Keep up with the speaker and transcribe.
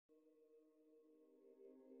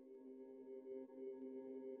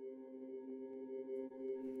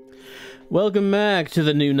Welcome back to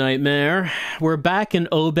the new nightmare. We're back in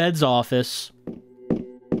Obed's office.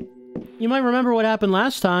 You might remember what happened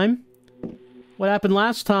last time. What happened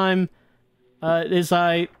last time is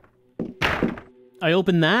I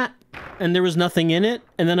opened that, and there was nothing in it,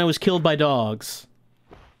 and then I was killed by dogs.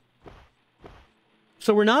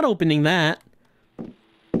 So we're not opening that.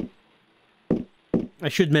 I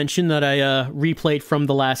should mention that I replayed from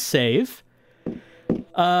the last save.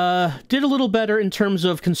 Did a little better in terms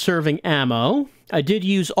of conserving ammo. I did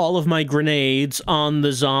use all of my grenades on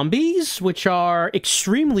the zombies, which are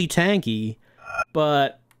extremely tanky,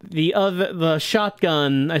 but the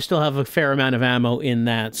shotgun, I still have a fair amount of ammo in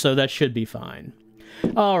that, so that should be fine.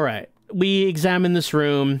 Alright, we examined this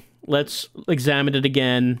room. Let's examine it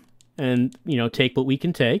again and, you know, take what we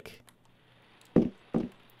can take.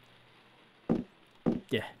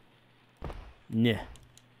 Yeah. Yeah.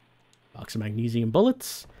 Box of magnesium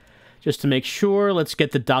bullets. Just to make sure, let's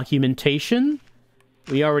get the documentation.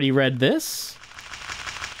 We already read this.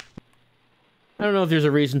 I don't know if there's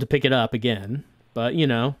a reason to pick it up again, but, you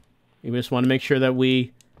know, we just want to make sure that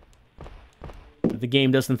that the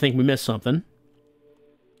game doesn't think we missed something.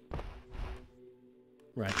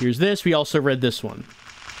 Right, here's this. We also read this one.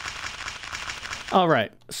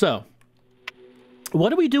 Alright, so,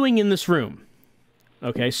 what are we doing in this room?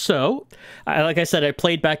 Okay, so, like I said, I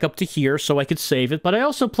played back up to here so I could save it, but I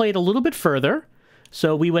also played a little bit further,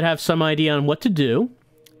 so we would have some idea on what to do.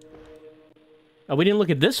 We didn't look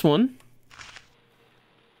at this one.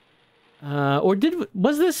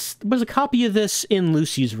 Was a copy of this in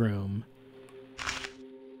Lucy's room?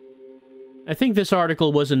 I think this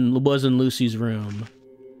article was in Lucy's room.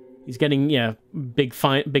 He's getting, yeah, big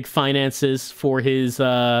finances for his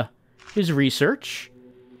research.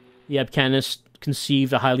 The Abcanist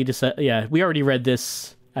conceived a highly yeah, we already read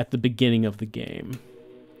this at the beginning of the game.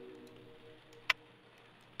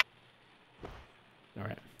 All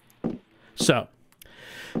right. So,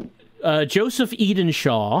 Joseph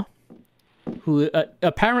Edenshaw, who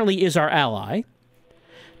apparently is our ally,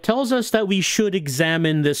 tells us that we should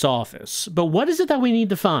examine this office. But what is it that we need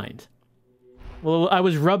to find? Well, I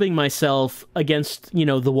was rubbing myself against, you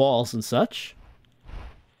know, the walls and such.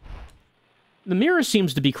 The mirror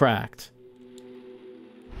seems to be cracked.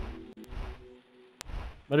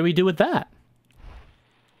 What do we do with that?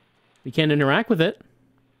 We can't interact with it.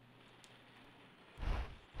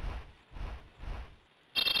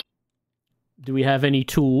 Do we have any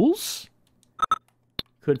tools?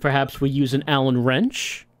 Could perhaps we use an Allen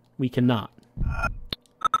wrench? We cannot.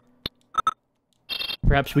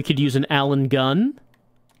 Perhaps we could use an Allen gun?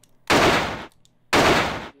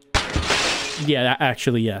 Yeah,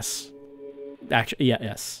 actually, yes. Actually, yeah,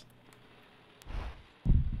 yes.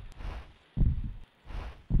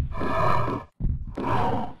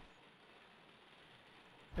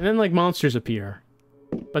 And then, like, monsters appear.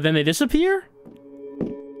 But then they disappear?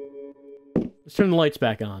 Let's turn the lights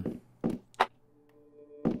back on.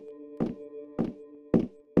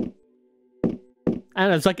 I don't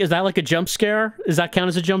know, it's like, is that like a jump scare? Does that count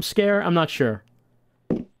as a jump scare? I'm not sure.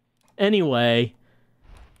 Anyway,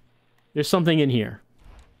 there's something in here.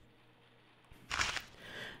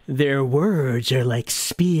 Their words are like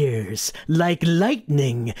spears, like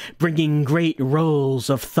lightning, bringing great rolls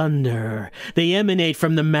of thunder. They emanate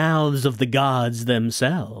from the mouths of the gods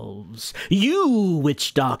themselves. You,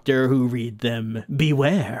 witch doctor, who read them,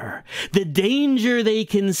 beware. The danger they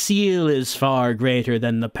conceal is far greater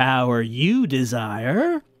than the power you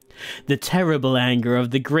desire. The terrible anger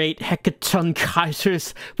of the great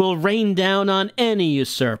Hecatonkaiser's will rain down on any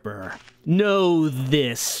usurper. Know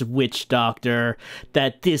this, witch doctor,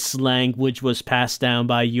 that this language was passed down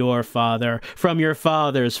by your father, from your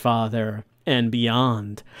father's father, and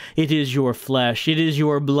beyond. It is your flesh, it is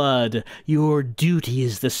your blood. Your duty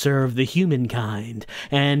is to serve the humankind,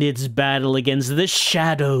 and its battle against the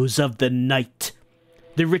shadows of the night.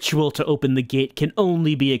 The ritual to open the gate can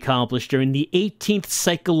only be accomplished during the 18th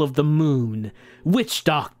cycle of the moon. Witch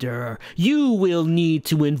Doctor, you will need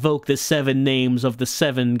to invoke the 7 names of the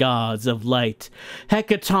 7 gods of light.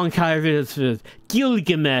 Hecatonkaiser,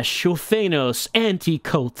 Gilgamesh, Ophanos,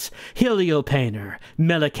 Anticolt, Heliopaner,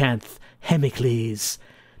 Melicanth, Hemicles.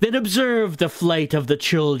 Then observe the flight of the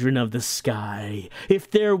children of the sky. If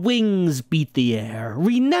their wings beat the air,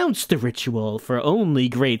 renounce the ritual, for only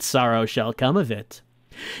great sorrow shall come of it.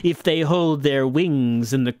 If they hold their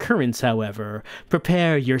wings in the currents, however,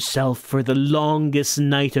 prepare yourself for the longest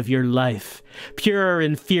night of your life. Pure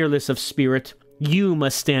and fearless of spirit, you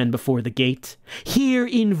must stand before the gate. Here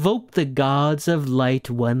invoke the gods of light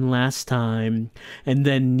one last time, and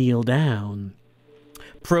then kneel down.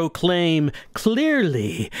 proclaim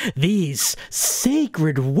clearly these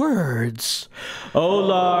sacred words.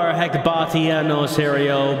 Olar hecbatia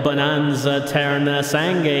noserio bonanza terna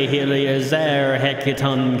sangue hiliozer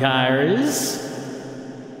hecaton kyres.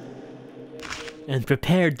 And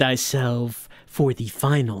prepared thyself for the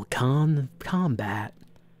final combat.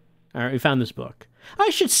 Alright, we found this book. I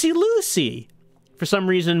should see Lucy! For some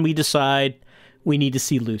reason, we decide we need to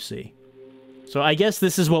see Lucy. So I guess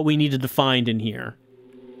this is what we needed to find in here.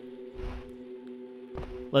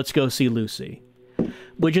 Let's go see Lucy.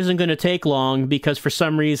 Which isn't going to take long, because for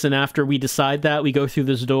some reason, after we decide that, we go through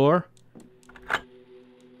this door.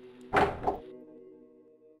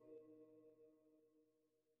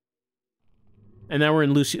 And now we're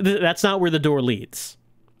in Lucy. That's not where the door leads.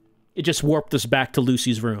 It just warped us back to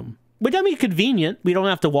Lucy's room. Which, I mean, convenient. We don't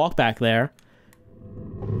have to walk back there.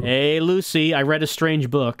 Hey, Lucy, I read a strange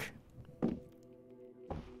book.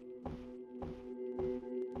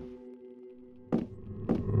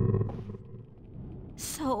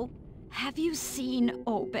 So, have you seen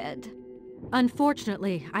Obed?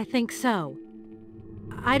 Unfortunately, I think so.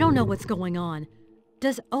 I don't know what's going on.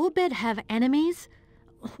 Does Obed have enemies?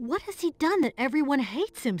 What has he done that everyone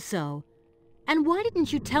hates him so? And why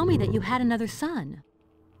didn't you tell me that you had another son?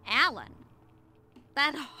 Alan.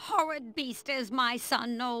 That horrid beast is my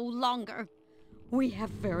son no longer. We have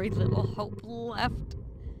very little hope left.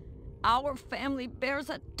 Our family bears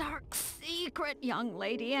a dark secret, young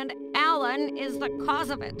lady, and Alan is the cause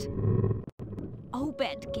of it.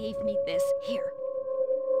 Obed gave me this here.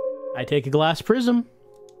 I take a glass prism.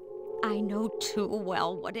 I know too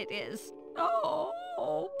well what it is. Oh,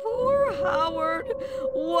 poor Howard.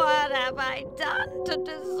 What have I done to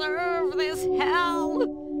deserve this hell?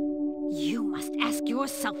 You must ask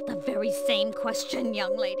yourself the very same question,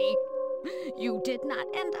 young lady. You did not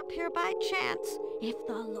end up here by chance. If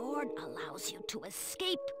the Lord allows you to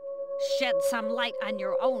escape, shed some light on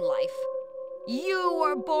your own life. You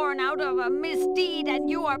were born out of a misdeed, and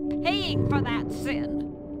you are paying for that sin.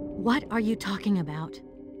 What are you talking about?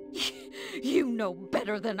 You know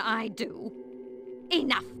better than I do.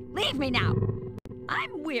 Enough. Leave me now.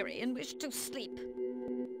 I'm weary and wish to sleep.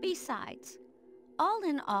 Besides, all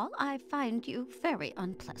in all, I find you very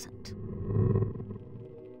unpleasant.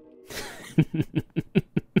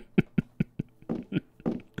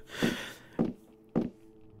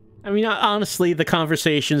 I mean, honestly, the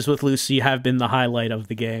conversations with Lucy have been the highlight of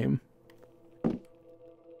the game.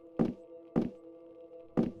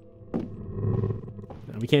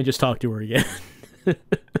 We can't just talk to her again.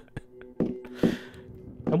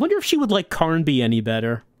 I wonder if she would like Carnby any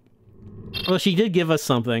better. Well, she did give us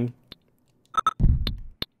something.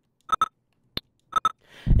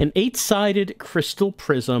 An 8-sided crystal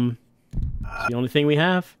prism. It's the only thing we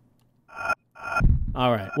have.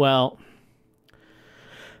 Alright, well...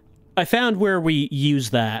 I found where we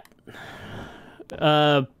use that.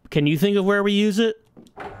 Can you think of where we use it?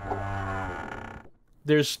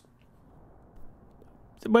 There's...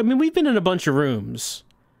 I mean, we've been in a bunch of rooms.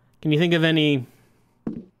 Can you think of anything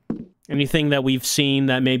that we've seen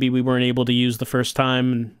that maybe we weren't able to use the first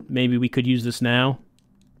time, and maybe we could use this now?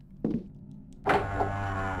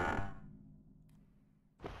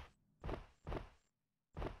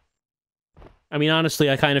 I mean,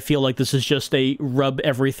 honestly, I kind of feel like this is just a rub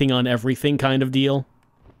everything on everything kind of deal.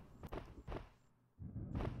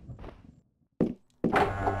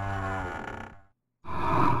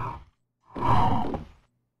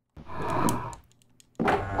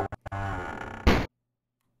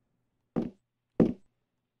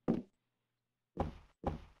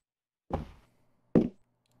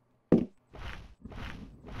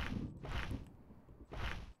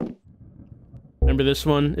 Remember this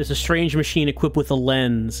one? It's a strange machine equipped with a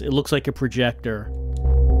lens. It looks like a projector.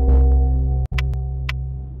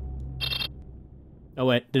 Oh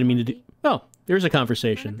wait, didn't mean to do... Oh, there's a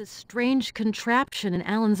conversation. This strange contraption in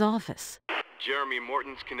Alan's office. Jeremy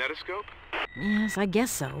Morton's kinetoscope? Yes, I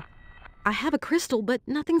guess so. I have a crystal, but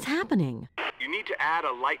nothing's happening. You need to add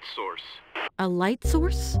a light source. A light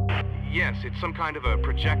source? Yes, it's some kind of a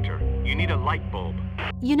projector. You need a light bulb.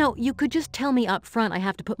 You know, you could just tell me up front I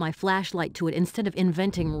have to put my flashlight to it instead of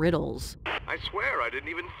inventing riddles. I swear I didn't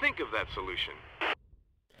even think of that solution.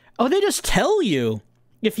 Oh, they just tell you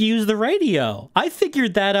if you use the radio. I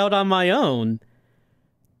figured that out on my own.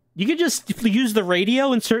 You could just use the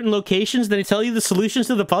radio in certain locations, then they tell you the solutions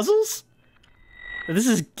to the puzzles? This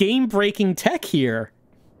is game-breaking tech here.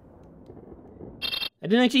 I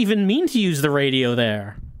didn't actually even mean to use the radio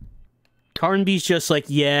there. Carnby's just like,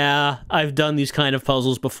 yeah, I've done these kind of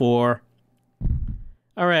puzzles before.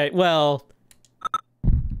 Alright, well...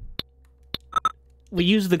 we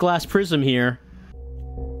use the glass prism here.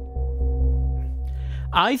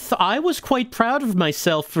 I was quite proud of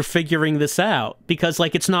myself for figuring this out, because,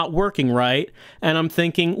 like, it's not working right, and I'm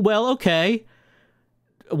thinking, well, okay,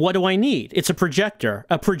 what do I need? It's a projector.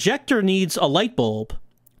 A projector needs a light bulb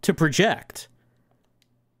to project.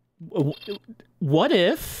 What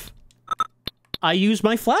if I use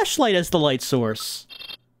my flashlight as the light source?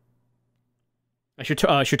 I should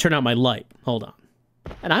turn out my light. Hold on.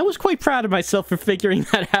 And I was quite proud of myself for figuring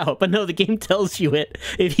that out, but no, the game tells you it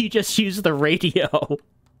if you just use the radio.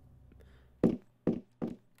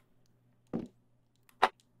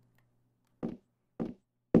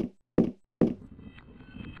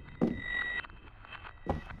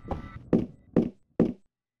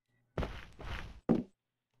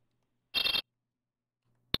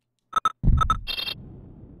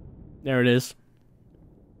 There it is.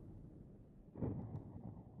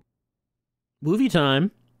 Movie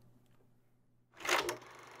time.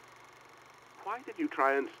 Why did you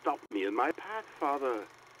try and stop me in my path, Father?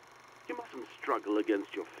 You mustn't struggle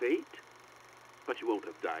against your fate. But you won't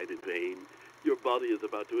have died in vain. Your body is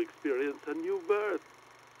about to experience a new birth.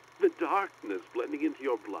 The darkness blending into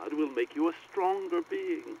your blood will make you a stronger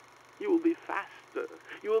being. You will be faster.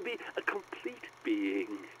 You will be a complete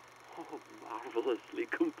being. Oh, marvelously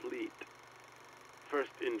complete.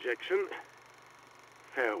 First injection.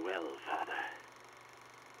 Farewell, Father.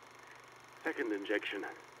 Second injection.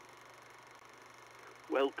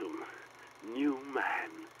 Welcome, new man.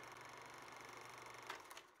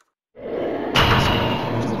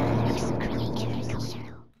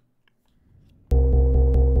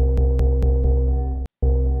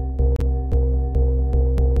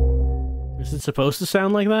 Is it supposed to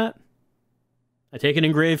sound like that? I take an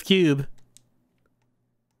engraved cube.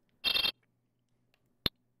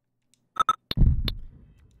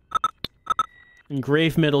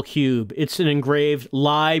 Engraved metal cube. It's an engraved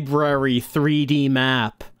library 3D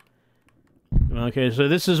map. Okay, so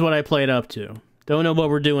this is what I played up to. Don't know what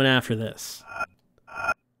we're doing after this.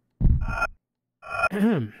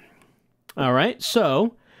 Alright,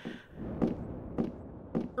 so...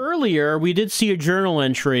 earlier, we did see a journal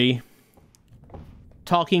entry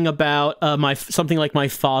talking about something like my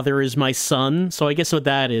father is my son. So I guess what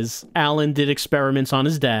that is, Alan did experiments on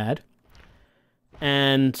his dad.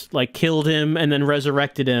 And, like, killed him and then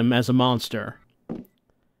resurrected him as a monster.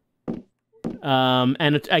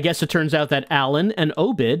 I guess it turns out that Alan and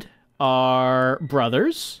Obed are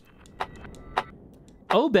brothers.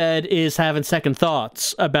 Obed is having second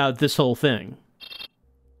thoughts about this whole thing.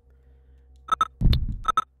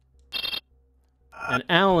 And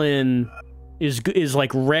Alan is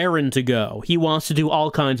like raring to go. He wants to do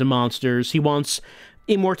all kinds of monsters. He wants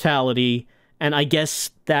immortality. And I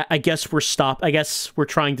guess we're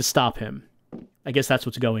trying to stop him. I guess that's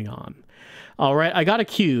what's going on. All right, I got a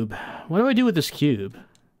cube. What do I do with this cube?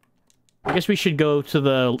 I guess we should go to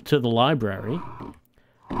the library.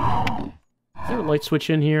 Is there a light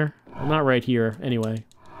switch in here? Well, not right here. Anyway.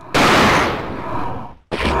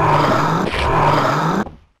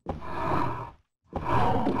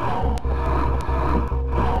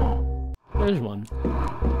 There's one.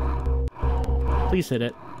 Please hit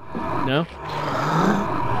it. No?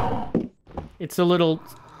 It's a little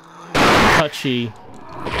touchy.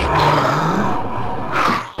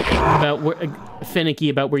 Finicky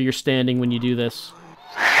about where you're standing when you do this.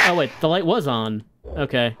 Oh wait, the light was on.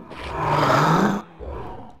 Okay.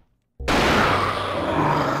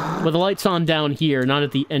 But the light's on down here, not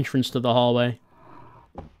at the entrance to the hallway.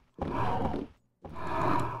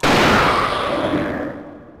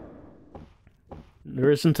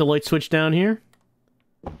 There isn't a light switch down here?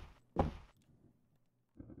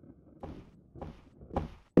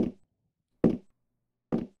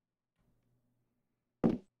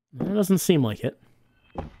 It doesn't seem like it.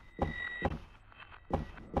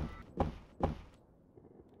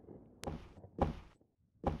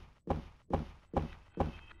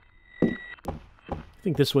 I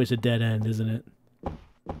think this way's a dead end, isn't it?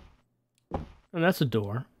 And that's a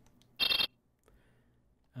door.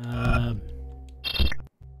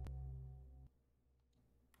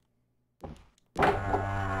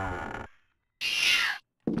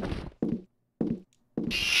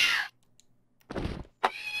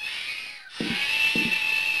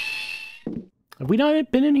 Have we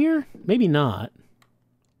not been in here? Maybe not.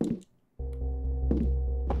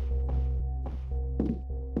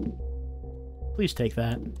 Please take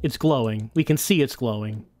that. It's glowing. We can see it's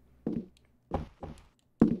glowing.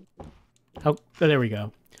 Oh, there we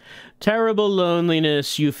go. Terrible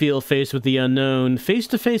loneliness you feel faced with the unknown, face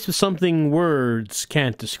to face with something words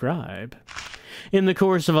can't describe. In the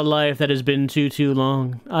course of a life that has been too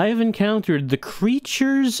long, I have encountered the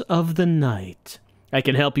creatures of the night. I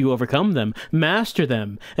can help you overcome them, master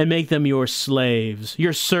them, and make them your slaves,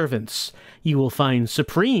 your servants. You will find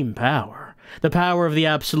supreme power, the power of the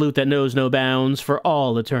Absolute that knows no bounds for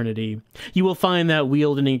all eternity. You will find that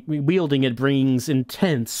wielding it brings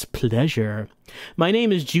intense pleasure. My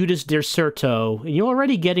name is Judas Deserto, and you're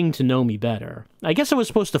already getting to know me better. I guess I was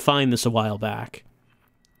supposed to find this a while back.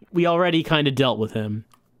 We already kind of dealt with him.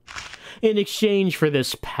 In exchange for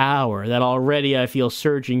this power that already I feel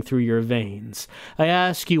surging through your veins, I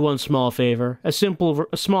ask you one small favor, a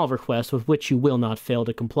small request with which you will not fail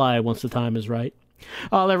to comply once the time is right.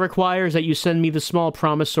 All I require is that you send me the small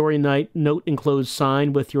promissory note enclosed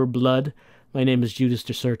signed with your blood. My name is Judas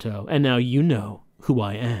Deserto, and now you know who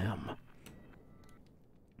I am.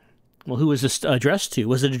 Well, who was this addressed to?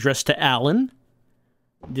 Was it addressed to Alan?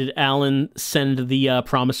 Did Alan send the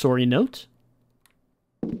promissory note?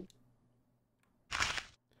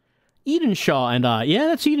 Edenshaw and I. Yeah,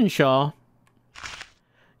 that's Edenshaw.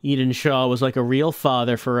 Edenshaw was like a real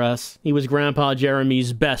father for us. He was Grandpa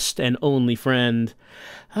Jeremy's best and only friend.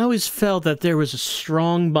 I always felt that there was a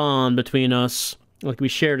strong bond between us, like we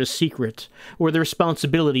shared a secret, or the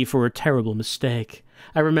responsibility for a terrible mistake.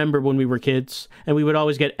 I remember when we were kids, and we would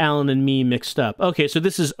always get Alan and me mixed up. Okay, so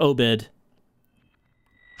this is Obed.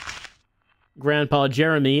 Grandpa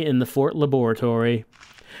Jeremy in the Fort Laboratory.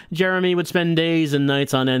 Jeremy would spend days and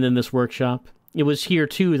nights on end in this workshop. It was here,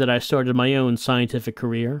 too, that I started my own scientific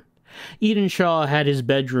career. Edenshaw had his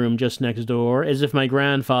bedroom just next door, as if my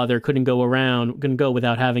grandfather couldn't go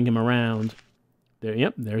without having him around. There,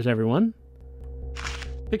 yep, there's everyone.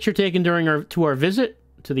 Picture taken during our visit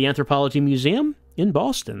to the Anthropology Museum in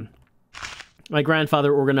Boston. My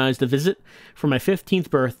grandfather organized a visit for my 15th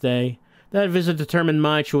birthday. That visit determined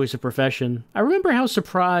my choice of profession. I remember how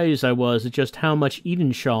surprised I was at just how much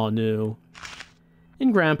Edenshaw knew.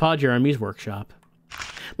 In Grandpa Jeremy's workshop.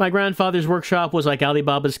 My grandfather's workshop was like Ali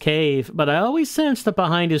Baba's cave, but I always sensed that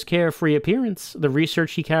behind his carefree appearance, the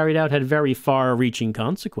research he carried out had very far-reaching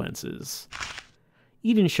consequences.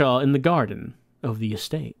 Edenshaw in the garden of the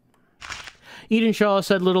estate. Edenshaw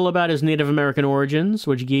said little about his Native American origins,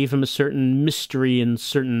 which gave him a certain mystery and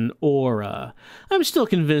certain aura. I'm still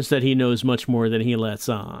convinced that he knows much more than he lets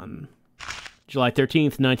on. July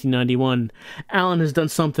 13th, 1991. Alan has done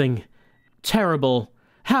something terrible.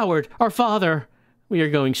 Howard, our father. We are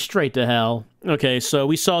going straight to hell. Okay, so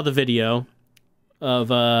we saw the video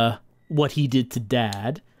of what he did to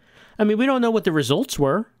Dad. I mean, we don't know what the results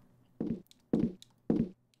were.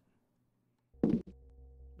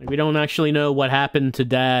 We don't actually know what happened to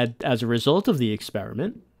Dad as a result of the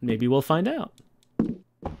experiment. Maybe we'll find out.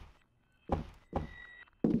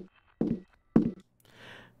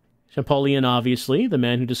 Champollion, obviously, the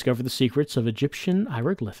man who discovered the secrets of Egyptian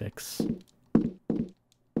hieroglyphics.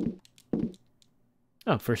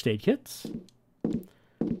 Oh, first aid kits.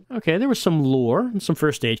 Okay, there was some lore and some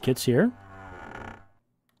first aid kits here.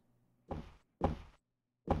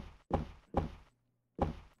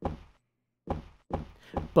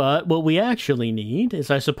 But what we actually need is,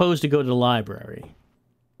 I suppose, to go to the library.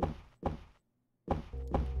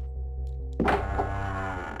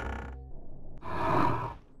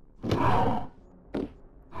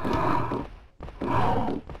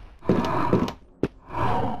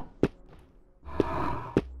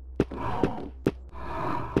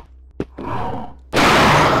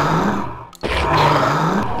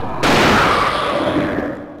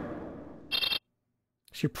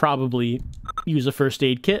 Should probably use a first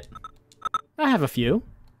aid kit. I have a few.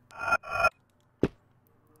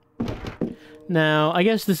 Now, I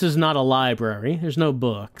guess this is not a library. There's no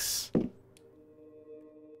books.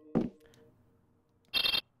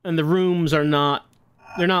 And the rooms are not...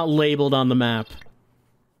 they're not labeled on the map.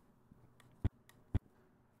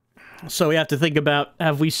 So we have to think about,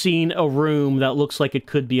 have we seen a room that looks like it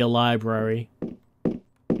could be a library?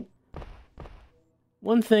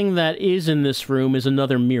 One thing that is in this room is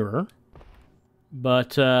another mirror. But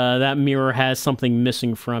that mirror has something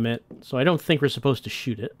missing from it, so I don't think we're supposed to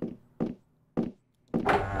shoot it.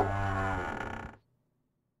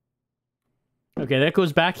 Okay, that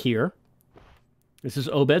goes back here. This is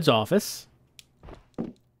Obed's office.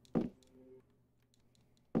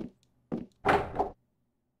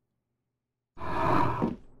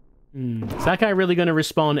 Is that guy really going to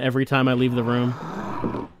respawn every time I leave the room?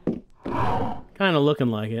 Kind of looking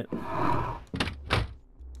like it.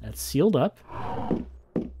 That's sealed up.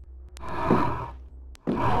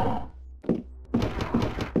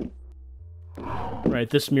 Right,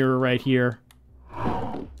 this mirror right here.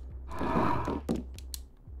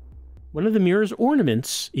 One of the mirror's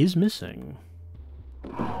ornaments is missing.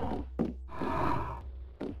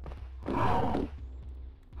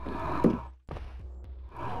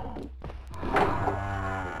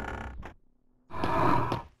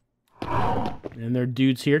 And there are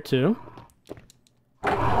dudes here, too.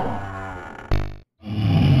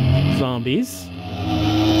 Zombies.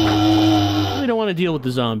 We don't want to deal with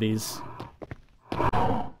the zombies.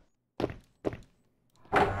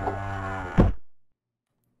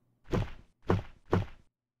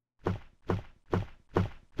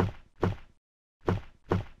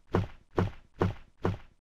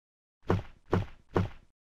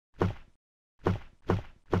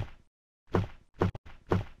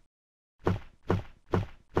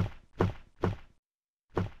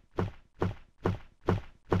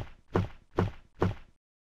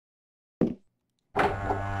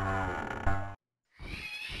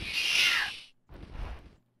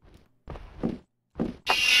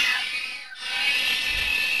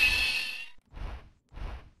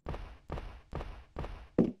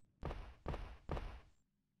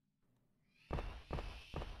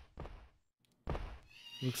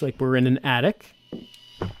 Looks like we're in an attic.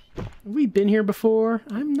 Have we been here before?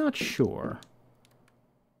 I'm not sure.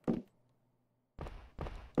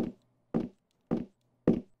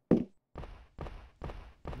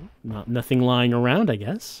 Nothing lying around, I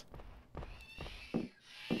guess.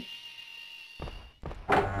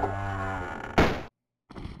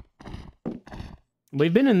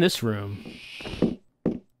 We've been in this room.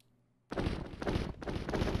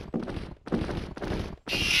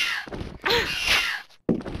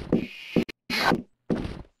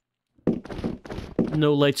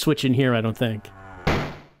 No light switch in here, I don't think.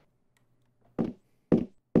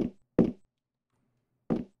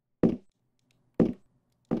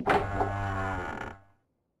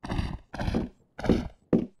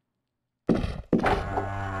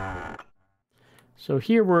 So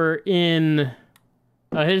here we're in...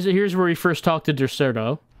 here's where we first talked to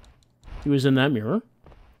Deserto. He was in that mirror.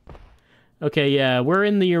 Okay, yeah, we're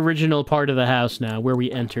in the original part of the house now, where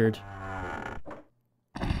we entered.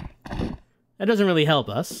 That doesn't really help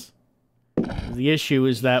us. The issue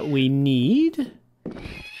is that we need...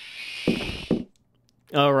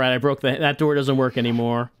 Alright, I broke that door doesn't work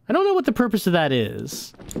anymore. I don't know what the purpose of that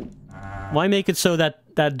is. Why make it so that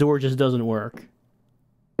that door just doesn't work?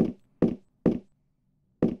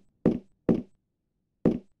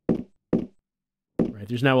 Right,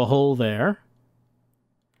 there's now a hole there.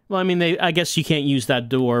 Well, I mean, I guess you can't use that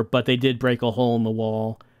door, but they did break a hole in the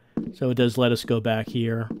wall. So it does let us go back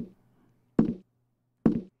here.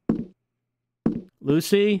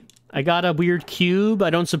 Lucy, I got a weird cube.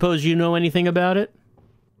 I don't suppose you know anything about it?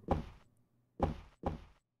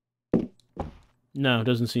 No,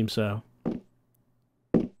 doesn't seem so.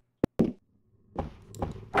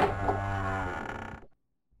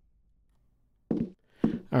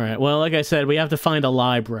 Alright, well, like I said, we have to find a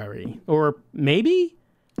library. Or maybe?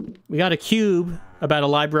 We got a cube about a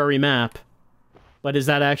library map. But is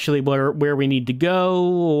that actually where we need to go?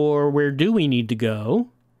 Or where do we need to go?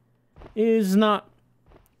 It's a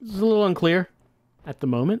little unclear at the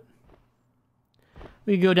moment.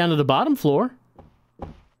 We can go down to the bottom floor.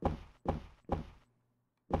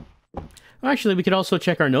 Actually, we could also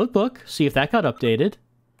check our notebook, see if that got updated.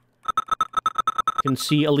 You can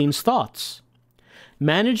see Aline's thoughts.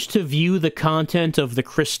 Managed to view the content of the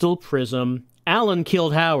crystal prism. Alan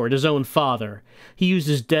killed Howard, his own father. He used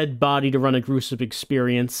his dead body to run a gruesome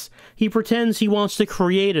experience. He pretends he wants to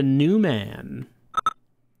create a new man.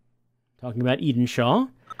 Talking about Edenshaw.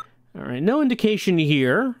 Alright, no indication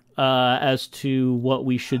here as to what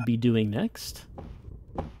we should be doing next.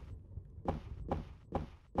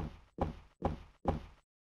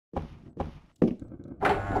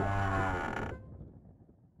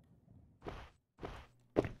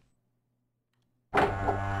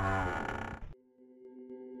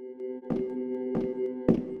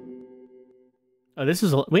 Oh, this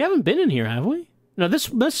is... We haven't been in here, have we? No,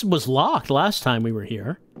 this was locked last time we were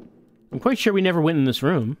here. I'm quite sure we never went in this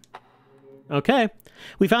room. Okay.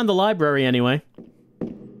 We found the library anyway.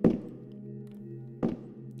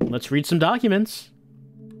 Let's read some documents.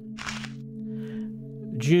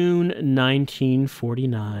 June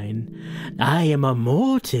 1949. I am a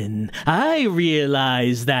Morton. I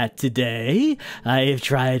realize that today. I have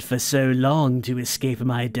tried for so long to escape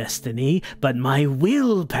my destiny, but my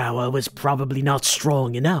willpower was probably not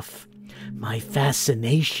strong enough. My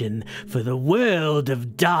fascination for the world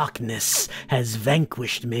of darkness has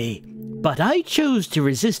vanquished me. But I chose to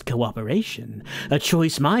resist cooperation, a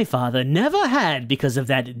choice my father never had because of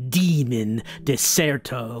that demon,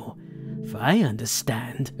 Deserto. For I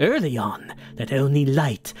understand, early on, that only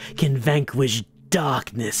light can vanquish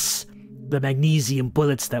darkness. The magnesium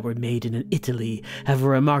bullets that were made in Italy have a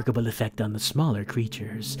remarkable effect on the smaller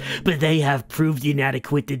creatures, but they have proved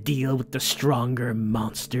inadequate to deal with the stronger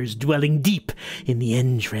monsters dwelling deep in the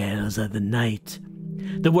entrails of the night.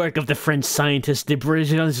 The work of the French scientist de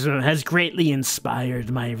Broglie has greatly inspired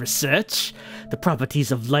my research. The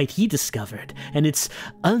properties of light he discovered and its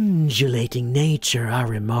undulating nature are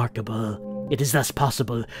remarkable. It is thus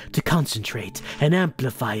possible to concentrate and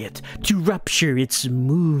amplify it, to rupture its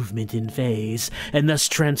movement in phase, and thus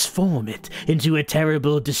transform it into a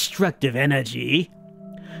terrible destructive energy.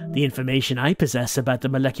 The information I possess about the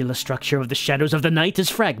molecular structure of the shadows of the night is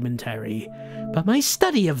fragmentary, but my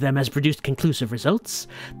study of them has produced conclusive results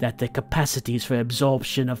that the capacities for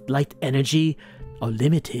absorption of light energy are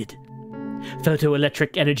limited.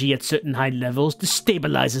 Photoelectric energy at certain high levels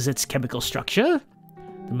destabilizes its chemical structure.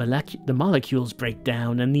 The molecules break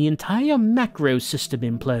down and the entire macro system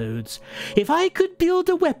implodes. If I could build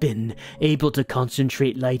a weapon able to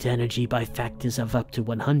concentrate light energy by factors of up to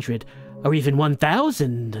 100 or even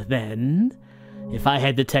 1000, then, if I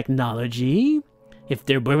had the technology, if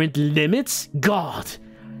there weren't limits, God,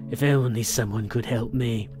 if only someone could help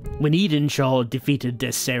me. When Edenshaw defeated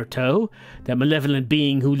Deserto, that malevolent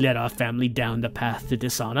being who led our family down the path to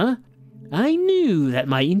dishonor, I knew that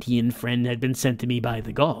my Indian friend had been sent to me by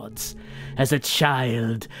the gods. As a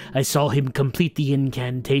child, I saw him complete the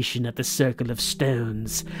incantation at the Circle of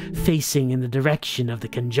Stones, facing in the direction of the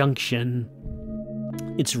conjunction.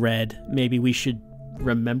 It's red. Maybe we should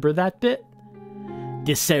remember that bit?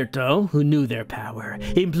 Deserto, who knew their power,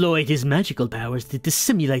 employed his magical powers to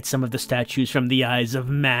dissimulate some of the statues from the eyes of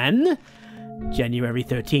man. January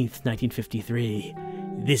 13th, 1953.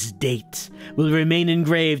 This date will remain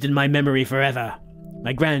engraved in my memory forever.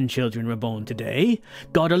 My grandchildren were born today.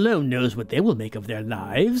 God alone knows what they will make of their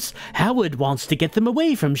lives. Howard wants to get them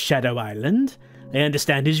away from Shadow Island. I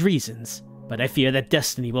understand his reasons, but I fear that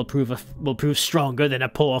destiny will prove stronger than a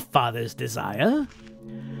poor father's desire.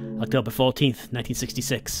 October 14th,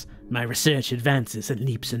 1966. My research advances in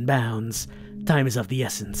leaps and bounds. Time is of the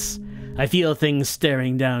essence. I feel things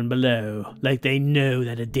staring down below, like they know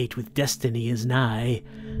that a date with destiny is nigh.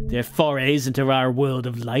 Their forays into our world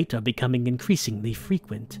of light are becoming increasingly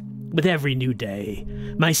frequent. With every new day,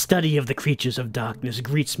 my study of the creatures of darkness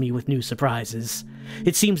greets me with new surprises.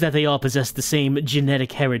 It seems that they all possess the same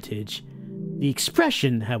genetic heritage. The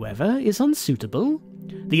expression, however, is unsuitable.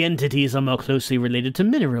 The entities are more closely related to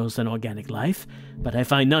minerals than organic life, but I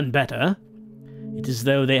find none better. It is as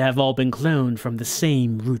though they have all been cloned from the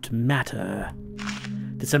same root matter.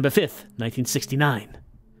 December 5th, 1969.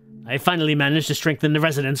 I finally managed to strengthen the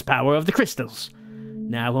resonance power of the crystals.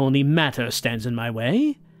 Now only matter stands in my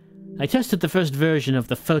way. I tested the first version of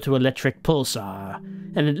the photoelectric pulsar,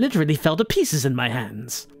 and it literally fell to pieces in my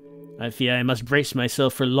hands. I fear I must brace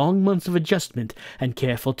myself for long months of adjustment and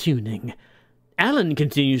careful tuning. Alan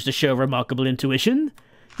continues to show remarkable intuition.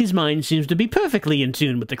 His mind seems to be perfectly in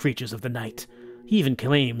tune with the creatures of the night. He even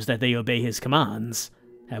claims that they obey his commands.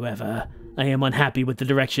 However, I am unhappy with the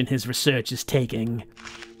direction his research is taking.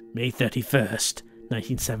 May 31st,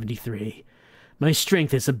 1973. My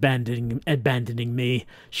strength is abandoning me.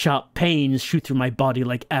 Sharp pains shoot through my body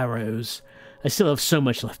like arrows. I still have so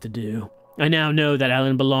much left to do. I now know that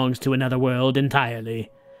Alan belongs to another world entirely.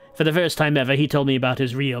 For the first time ever, he told me about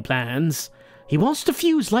his real plans. He wants to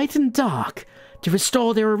fuse light and dark, to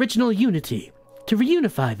restore their original unity, to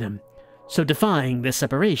reunify them, so defying this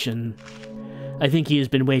separation. I think he has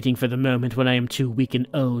been waiting for the moment when I am too weak and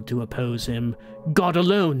old to oppose him. God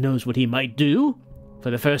alone knows what he might do. For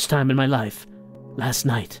the first time in my life, last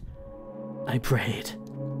night, I prayed.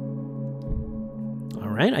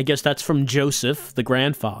 Alright, I guess that's from Joseph, the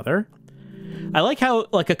grandfather. I like how,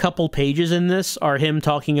 like, a couple pages in this are him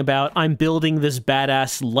talking about, I'm building this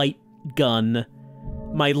badass light gun.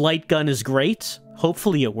 My light gun is great.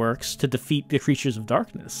 Hopefully it works to defeat the creatures of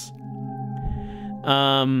darkness.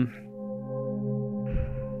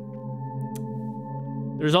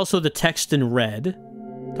 There's also the text in red,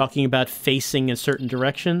 talking about facing a certain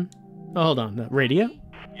direction. Oh, hold on, radio?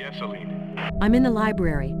 Yes, Aline. I'm in the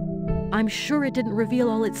library. I'm sure it didn't reveal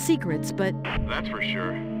all its secrets, but... That's for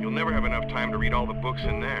sure. You'll never have enough time to read all the books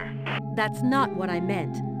in there. That's not what I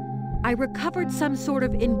meant. I recovered some sort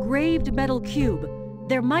of engraved metal cube.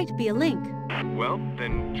 There might be a link. Well,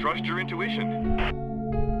 then trust your intuition.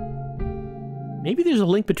 Maybe there's a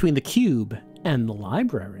link between the cube and the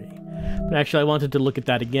library. But actually, I wanted to look at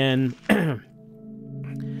that again.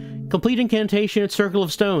 Complete incantation at Circle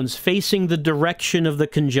of Stones, facing the direction of the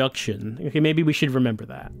conjunction. Okay, maybe we should remember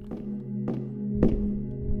that.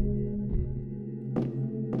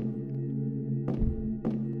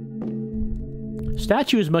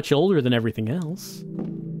 Statue is much older than everything else.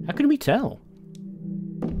 How can we tell?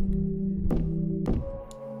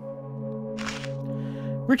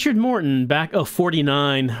 Richard Morton back... Oh,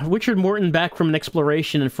 49. Richard Morton back from an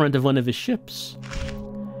exploration in front of one of his ships.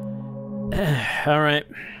 Alright.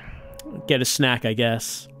 Get a snack, I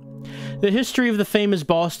guess. The history of the famous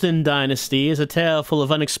Boston dynasty is a tale full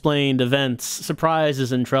of unexplained events,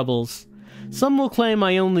 surprises, and troubles. Some will claim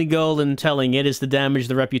my only goal in telling it is to damage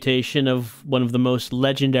the reputation of one of the most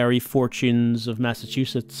legendary fortunes of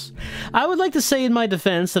Massachusetts. I would like to say in my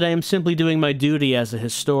defense that I am simply doing my duty as a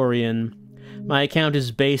historian. My account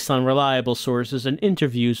is based on reliable sources and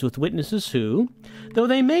interviews with witnesses who, though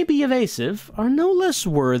they may be evasive, are no less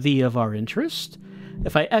worthy of our interest.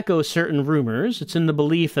 If I echo certain rumors, it's in the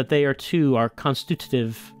belief that they too are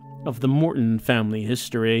constitutive of the Morton family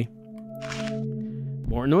history.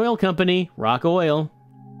 Morton Oil Company, Rock Oil.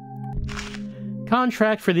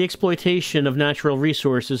 Contract for the exploitation of natural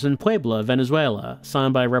resources in Puebla, Venezuela,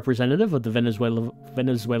 signed by a representative of the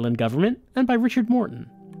Venezuelan government and by Richard Morton.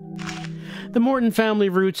 The Morton family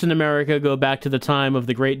roots in America go back to the time of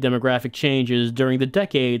the great demographic changes during the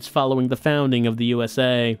decades following the founding of the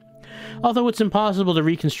USA. Although it's impossible to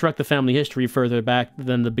reconstruct the family history further back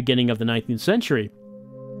than the beginning of the 19th century,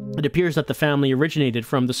 it appears that the family originated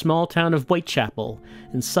from the small town of Whitechapel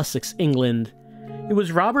in Sussex, England. It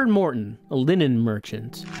was Robert Morton, a linen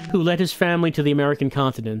merchant, who led his family to the American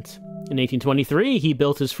continent. In 1823, he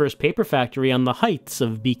built his first paper factory on the heights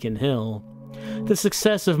of Beacon Hill. The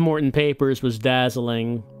success of Morton Papers was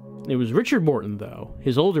dazzling. It was Richard Morton, though,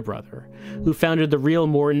 his older brother, who founded the real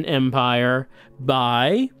Morton Empire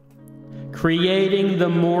by creating the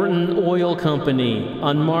Morton Oil Company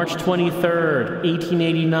on March 23rd,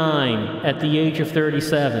 1889, at the age of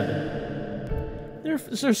 37.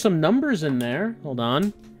 There's some numbers in there. Hold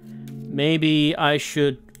on. Maybe I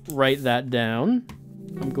should write that down.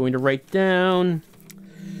 I'm going to write down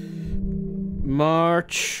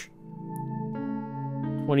March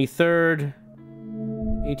 23rd,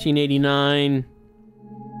 1889,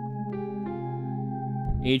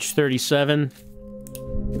 age 37.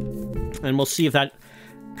 And we'll see if that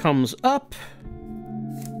comes up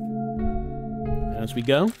as we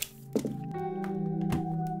go.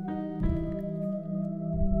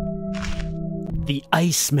 The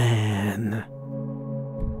Iceman.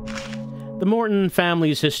 The Morton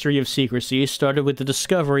family's history of secrecy started with the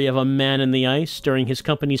discovery of a man in the ice during his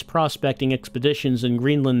company's prospecting expeditions in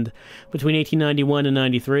Greenland between 1891 and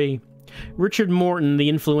 93. Richard Morton, the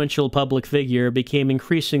influential public figure, became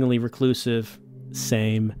increasingly reclusive.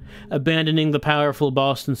 Same, abandoning the powerful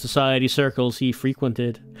Boston society circles he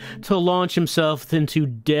frequented, to launch himself into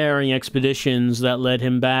daring expeditions that led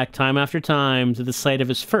him back time after time to the site of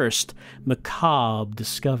his first macabre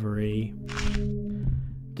discovery.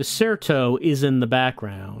 Deserto is in the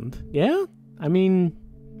background. Yeah? I mean,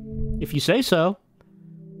 if you say so.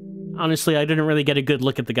 Honestly, I didn't really get a good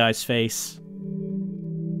look at the guy's face.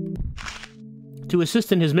 To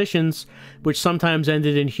assist in his missions, which sometimes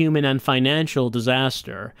ended in human and financial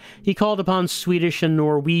disaster, he called upon Swedish and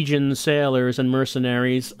Norwegian sailors and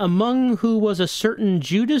mercenaries, among who was a certain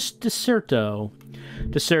Judas Deserto.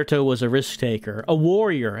 Deserto was a risk-taker, a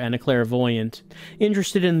warrior, and a clairvoyant,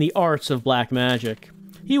 interested in the arts of black magic.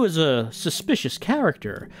 He was a suspicious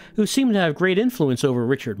character, who seemed to have great influence over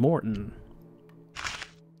Richard Morton.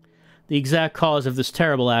 The exact cause of this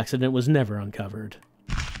terrible accident was never uncovered.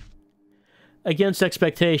 Against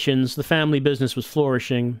expectations, the family business was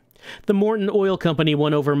flourishing. The Morton Oil Company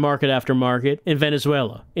won over market after market in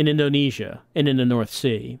Venezuela, in Indonesia, and in the North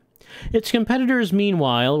Sea. Its competitors,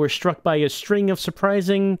 meanwhile, were struck by a string of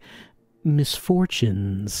surprising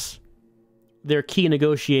misfortunes. Their key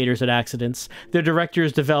negotiators had accidents, their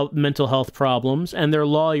directors developed mental health problems, and their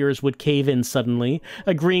lawyers would cave in suddenly,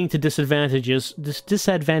 agreeing to disadvantageous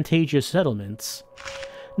settlements.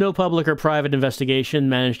 No public or private investigation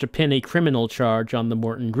managed to pin a criminal charge on the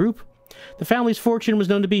Morton Group. The family's fortune was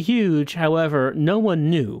known to be huge, however, no one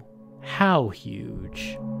knew how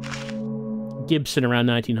huge. Gibson around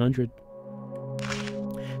 1900.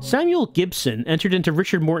 Samuel Gibson entered into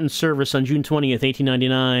Richard Morton's service on June 20th,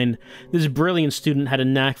 1899. This brilliant student had a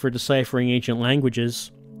knack for deciphering ancient languages.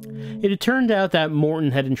 It had turned out that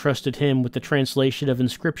Morton had entrusted him with the translation of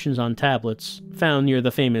inscriptions on tablets, found near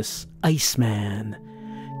the famous Iceman.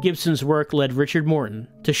 Gibson's work led Richard Morton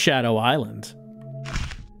to Shadow Island.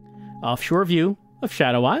 Offshore view of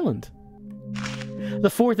Shadow Island. The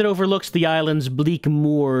fort that overlooks the island's bleak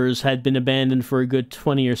moors had been abandoned for a good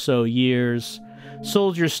 20 or so years.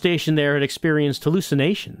 Soldiers stationed there had experienced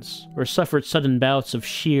hallucinations or suffered sudden bouts of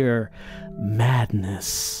sheer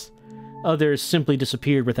madness. Others simply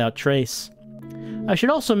disappeared without trace. I should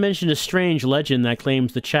also mention a strange legend that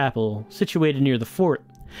claims the chapel, situated near the fort,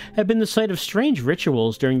 had been the site of strange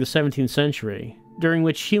rituals during the 17th century, during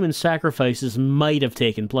which human sacrifices might have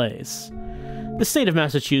taken place. The state of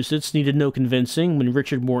Massachusetts needed no convincing when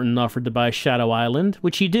Richard Morton offered to buy Shadow Island,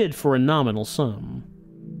 which he did for a nominal sum.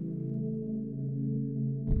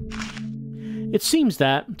 It seems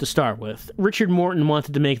that, to start with, Richard Morton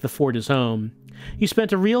wanted to make the fort his home. He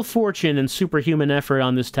spent a real fortune and superhuman effort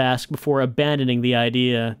on this task before abandoning the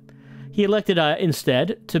idea. He elected,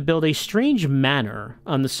 instead, to build a strange manor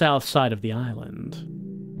on the south side of the island.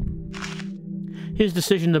 His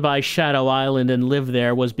decision to buy Shadow Island and live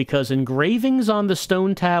there was because engravings on the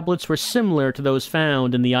stone tablets were similar to those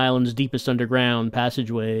found in the island's deepest underground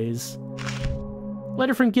passageways.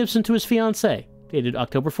 Letter from Gibson to his fiancée, dated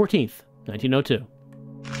October 14th, 1902.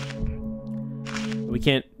 We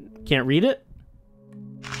can't read it?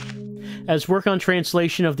 As work on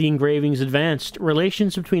translation of the engravings advanced,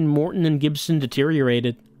 relations between Morton and Gibson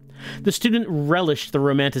deteriorated. The student relished the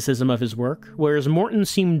romanticism of his work, whereas Morton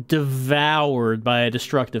seemed devoured by a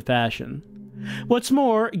destructive passion. What's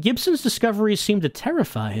more, Gibson's discoveries seemed to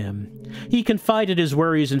terrify him. He confided his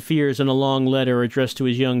worries and fears in a long letter addressed to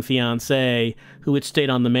his young fiancée, who had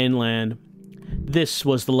stayed on the mainland. This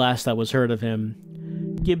was the last that was heard of him.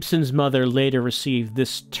 Gibson's mother later received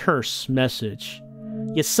this terse message.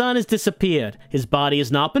 "Your son has disappeared. His body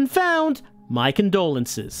has not been found. My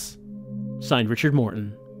condolences." Signed, Richard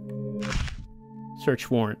Morton.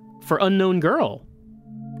 Search warrant for unknown girl.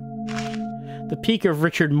 The peak of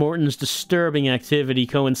Richard Morton's disturbing activity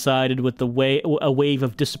coincided with a wave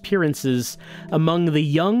of disappearances among the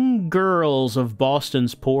young girls of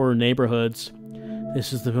Boston's poorer neighborhoods.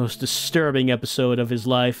 This is the most disturbing episode of his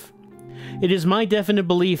life. It is my definite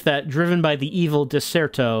belief that, driven by the evil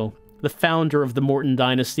Deserto, the founder of the Morton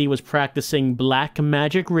dynasty was practicing black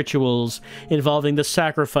magic rituals involving the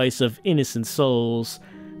sacrifice of innocent souls.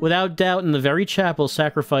 Without doubt, in the very chapel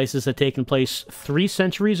sacrifices had taken place 3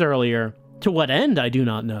 centuries earlier. To what end, I do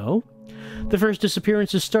not know. The first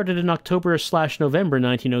disappearances started in October/November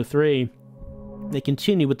 1903. They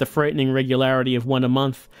continue with the frightening regularity of 1 a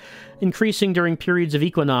month, increasing during periods of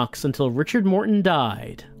equinox until Richard Morton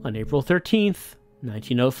died on April 13th,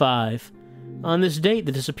 1905. On this date,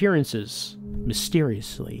 the disappearances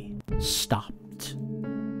mysteriously stopped.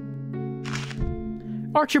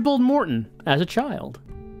 Archibald Morton as a child.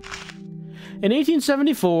 In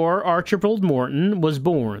 1874, Archibald Morton was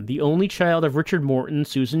born, the only child of Richard Morton,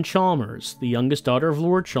 Susan Chalmers, the youngest daughter of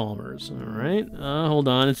Lord Chalmers. All right, hold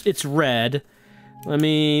on, it's red. Let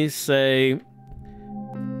me say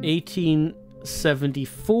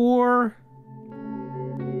 1874,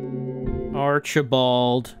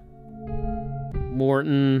 Archibald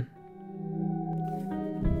Morton,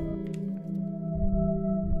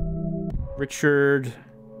 Richard,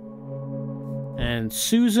 and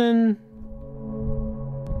Susan.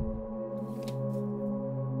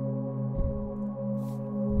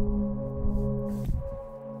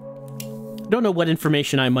 Don't know what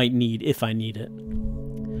information I might need, if I need it.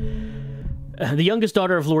 The youngest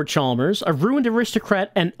daughter of Lord Chalmers, a ruined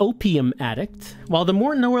aristocrat and opium addict. While the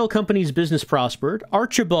Morton Oil Company's business prospered,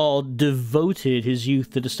 Archibald devoted his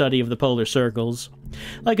youth to the study of the polar circles.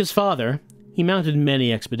 Like his father, he mounted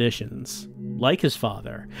many expeditions. Like his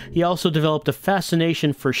father, he also developed a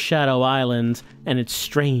fascination for Shadow Island and its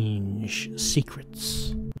strange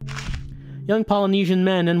secrets. Young Polynesian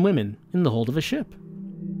men and women in the hold of a ship.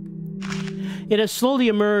 It has slowly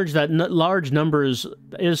emerged that large numbers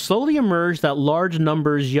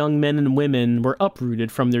young men and women were uprooted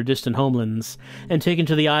from their distant homelands and taken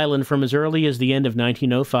to the island from as early as the end of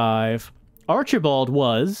 1905. Archibald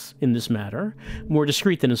was, in this matter, more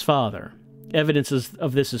discreet than his father. Evidence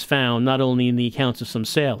of this is found not only in the accounts of some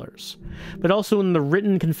sailors, but also in the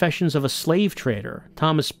written confessions of a slave trader,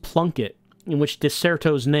 Thomas Plunkett, in which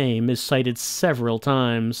Deserto's name is cited several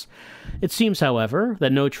times. It seems, however,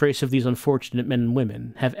 that no trace of these unfortunate men and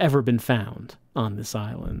women have ever been found on this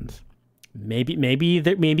island. Maybe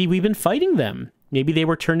we've been fighting them. Maybe they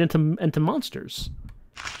were turned into monsters.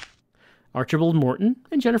 Archibald Morton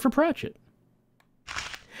and Jennifer Pratchett.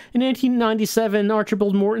 In 1897,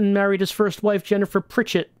 Archibald Morton married his first wife, Jennifer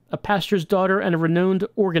Pritchett, a pastor's daughter and a renowned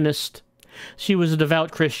organist. She was a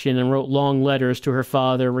devout Christian and wrote long letters to her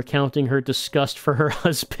father recounting her disgust for her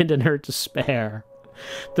husband and her despair.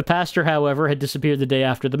 The pastor, however, had disappeared the day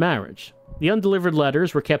after the marriage. The undelivered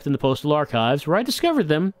letters were kept in the postal archives, where I discovered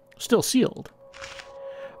them, still sealed.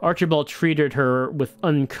 Archibald treated her with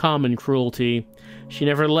uncommon cruelty. She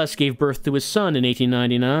nevertheless gave birth to his son in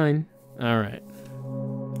 1899. All right.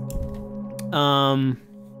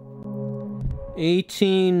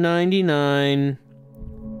 1899.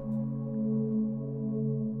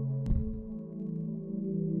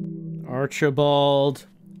 Archibald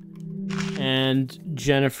and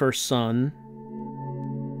Jennifer Son.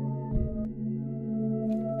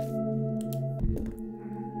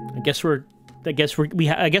 I guess a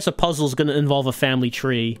puzzle's gonna involve a family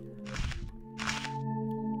tree.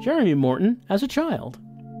 Jeremy Morton as a child.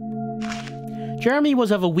 Jeremy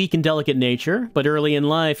was of a weak and delicate nature, but early in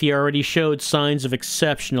life he already showed signs of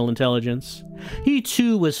exceptional intelligence. He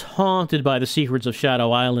too was haunted by the secrets of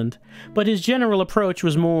Shadow Island, but his general approach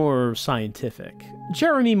was more scientific.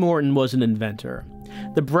 Jeremy Morton was an inventor.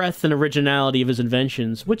 The breadth and originality of his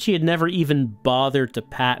inventions, which he had never even bothered to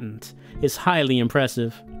patent, is highly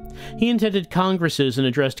impressive. He attended congresses and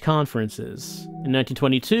addressed conferences. In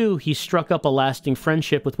 1922, he struck up a lasting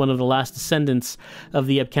friendship with one of the last descendants of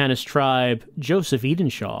the Abcanis tribe, Joseph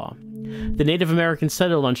Edenshaw. The Native Americans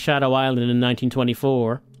settled on Shadow Island in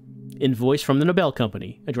 1924. Invoice from the Nobel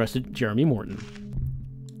Company, addressed to Jeremy Morton.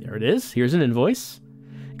 There it is. Here's an invoice.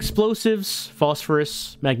 Explosives,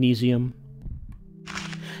 phosphorus, magnesium.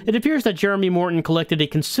 It appears that Jeremy Morton collected a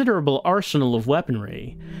considerable arsenal of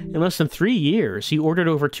weaponry. In less than 3 years, he ordered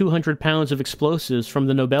over 200 pounds of explosives from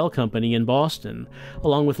the Nobel Company in Boston,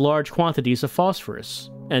 along with large quantities of phosphorus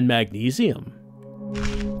and magnesium.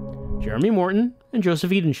 Jeremy Morton and Joseph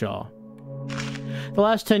Edenshaw. The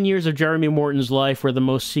last 10 years of Jeremy Morton's life were the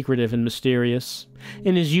most secretive and mysterious.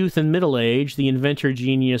 In his youth and middle age, the inventor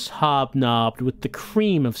genius hobnobbed with the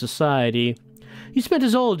cream of society. He spent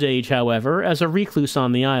his old age, however, as a recluse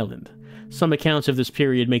on the island. Some accounts of this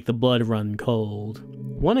period make the blood run cold.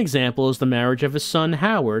 One example is the marriage of his son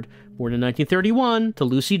Howard, born in 1931, to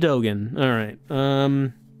Lucy Dogan. Alright,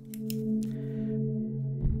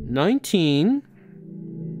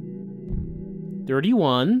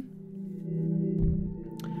 1931.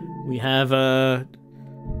 We have,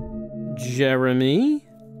 Jeremy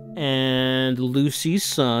and Lucy's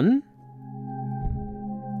son.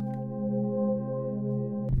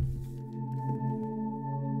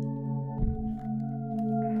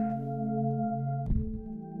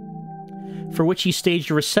 For which he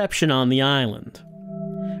staged a reception on the island.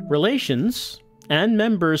 Relations, and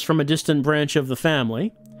members from a distant branch of the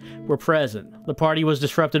family, were present. The party was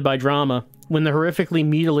disrupted by drama when the horrifically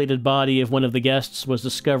mutilated body of one of the guests was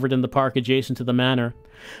discovered in the park adjacent to the manor.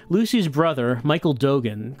 Lucy's brother, Michael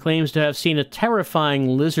Dogan, claims to have seen a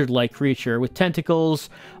terrifying lizard-like creature with tentacles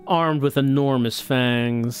armed with enormous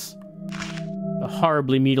fangs. The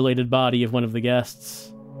horribly mutilated body of one of the guests.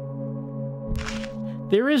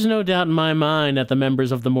 There is no doubt in my mind that the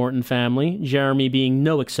members of the Morton family, Jeremy being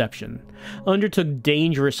no exception, undertook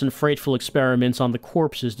dangerous and frightful experiments on the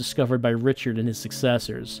corpses discovered by Richard and his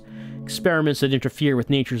successors. Experiments that interfere with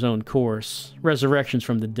nature's own course, resurrections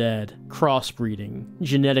from the dead, crossbreeding,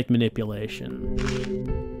 genetic manipulation.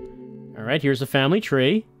 Alright, here's the family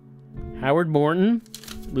tree. Howard Morton,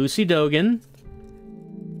 Lucy Dogan.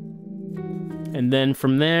 And then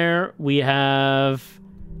from there, we have...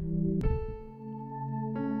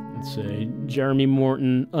 let's see, Jeremy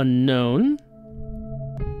Morton, unknown.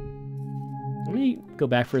 Let me go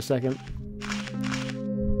back for a second.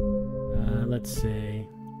 Let's see.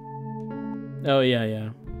 Oh, yeah.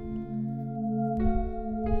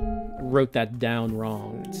 Wrote that down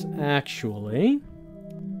wrong. It's actually...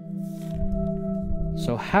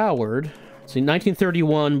 so Howard... see,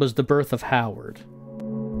 1931 was the birth of Howard,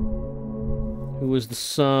 who was the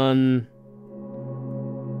son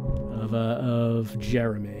of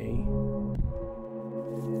Jeremy.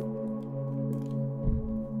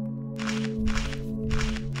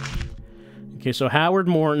 Okay, so Howard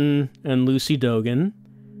Morton and Lucy Dogan,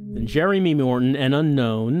 then Jeremy Morton and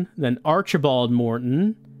unknown, then Archibald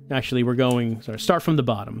Morton. Actually, we're going... sorry, start from the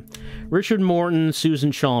bottom. Richard Morton,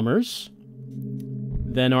 Susan Chalmers,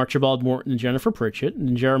 then Archibald Morton and Jennifer Pritchett,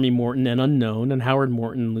 and Jeremy Morton and unknown, and Howard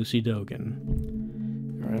Morton and Lucy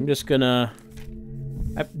Dogan. All right, I'm just gonna...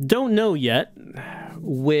 I don't know yet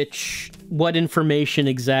what information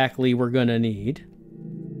exactly we're gonna need.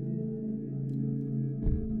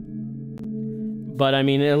 But, I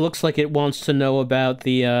mean, it looks like it wants to know about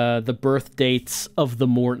the birth dates of the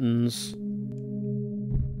Mortons.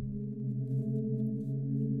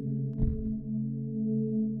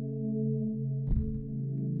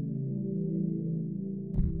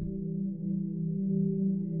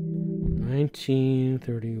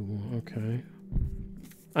 $1931, okay.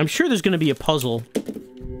 I'm sure there's going to be a puzzle,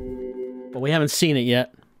 but we haven't seen it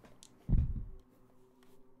yet.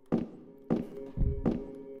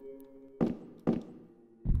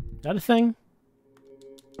 Is that a thing?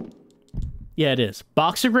 Yeah, it is.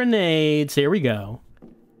 Box of grenades. Here we go.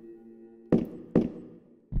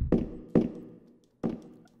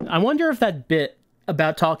 I wonder if that bit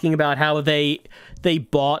about talking about how they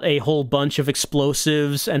bought a whole bunch of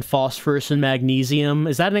explosives and phosphorus and magnesium,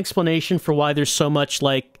 is that an explanation for why there's so much,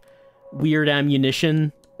 like, weird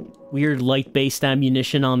ammunition? Weird light-based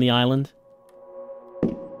ammunition on the island?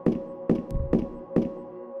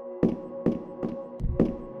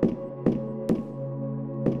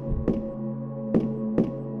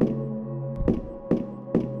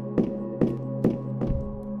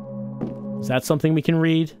 Is that something we can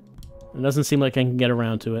read? It doesn't seem like I can get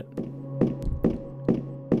around to it.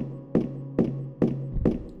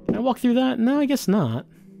 Can I walk through that? No, I guess not.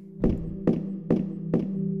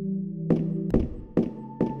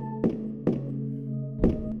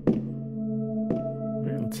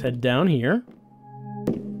 Alright, let's head down here.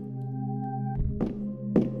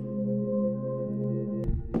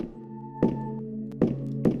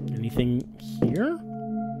 Anything here?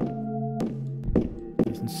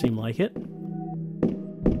 Doesn't seem like it.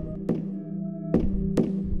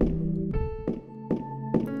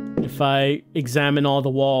 If I examine all the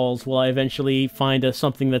walls, will I eventually find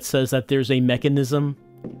something that says that there's a mechanism?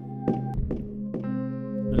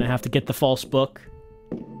 And I have to get the false book,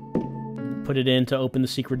 put it in to open the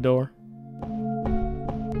secret door.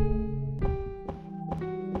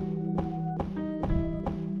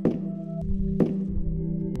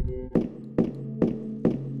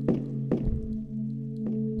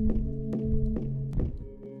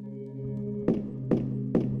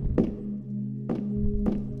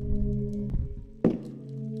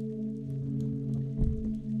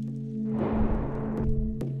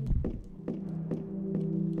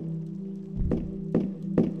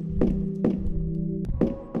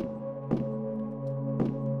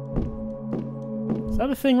 Is that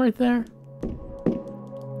a thing right there?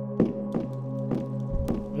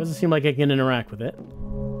 It doesn't seem like I can interact with it.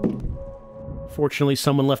 Fortunately,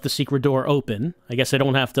 someone left the secret door open. I guess I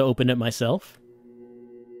don't have to open it myself.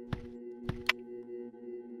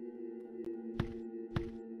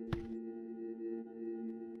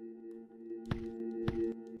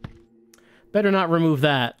 Better not remove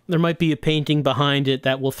that. There might be a painting behind it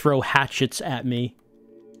that will throw hatchets at me.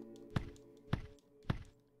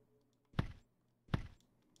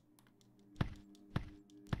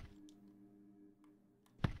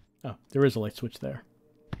 Oh, there is a light switch there.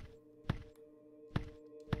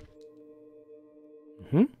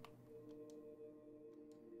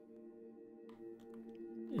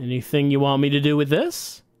 Anything you want me to do with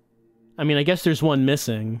this? I mean, I guess there's one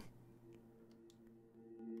missing.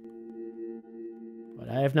 But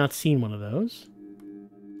I have not seen one of those.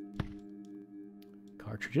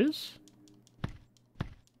 Cartridges.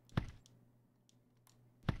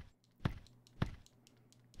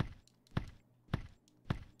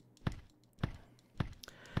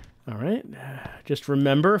 Alright, just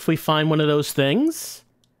remember, if we find one of those things,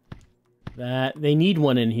 that they need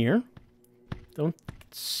one in here. Don't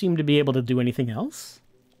seem to be able to do anything else.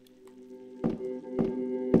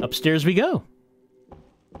 Upstairs we go.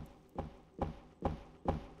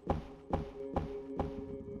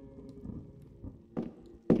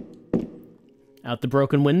 Out the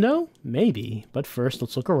broken window? Maybe, but first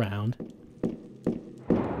let's look around.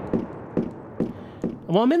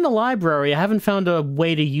 Well, I'm in the library. I haven't found a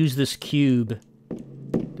way to use this cube.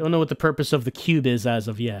 Don't know what the purpose of the cube is as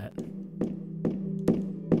of yet.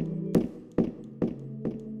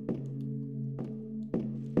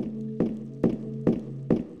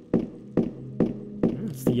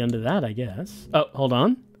 That's the end of that, I guess. Oh, hold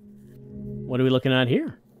on. What are we looking at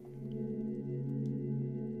here?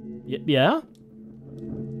 Yeah?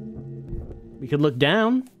 We could look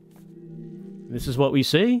down. This is what we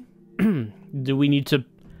see. Do we need to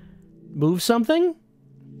move something?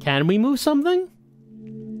 Can we move something?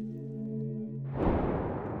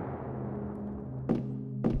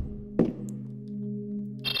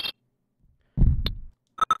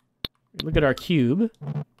 Look at our cube.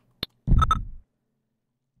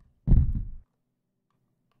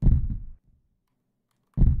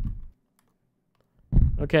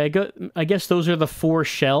 Okay, I guess those are the 4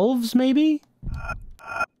 shelves, maybe?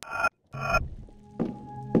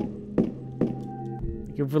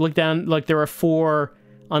 If we look down, like, there are 4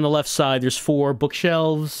 on the left side. There's 4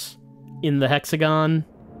 bookshelves in the hexagon.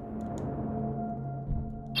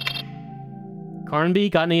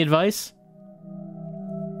 Carnby, got any advice?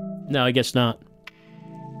 No, I guess not.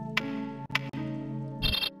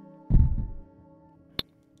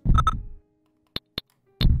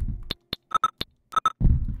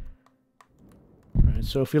 Alright,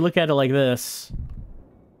 so if we look at it like this...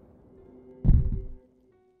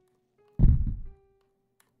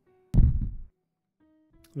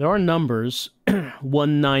 There are numbers.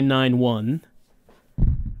 1991.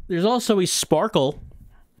 There's also a sparkle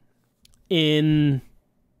in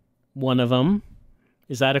one of them.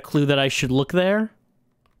 Is that a clue that I should look there?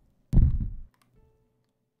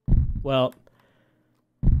 Well,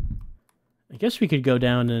 I guess we could go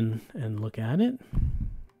down and look at it.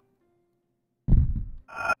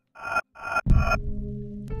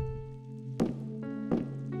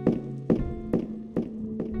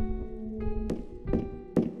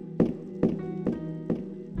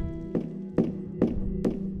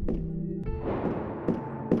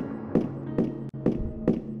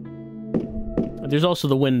 There's also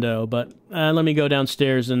the window, but let me go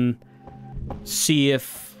downstairs and see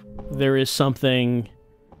if there is something.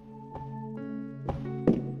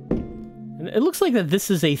 And it looks like that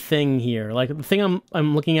this is a thing here. Like the thing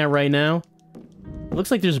I'm looking at right now, it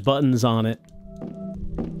looks like there's buttons on it.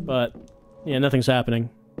 But yeah, nothing's happening.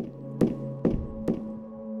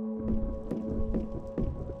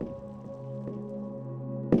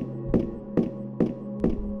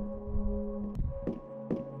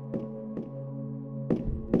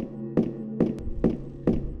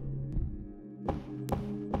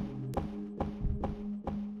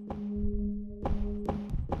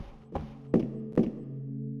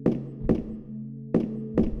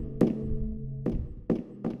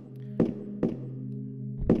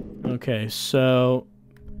 Okay, so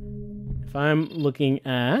if I'm looking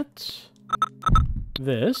at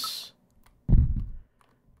this,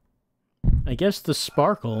 I guess the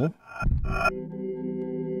sparkle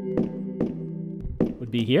would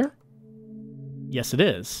be here? Yes, it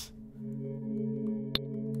is.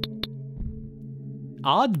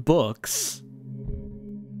 Odd books.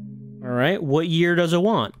 Alright, what year does it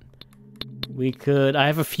want? I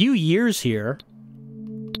have a few years here.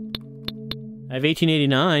 I have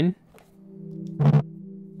 1889.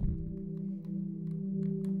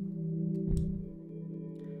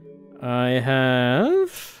 I have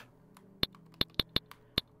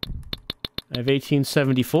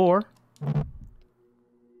 1874.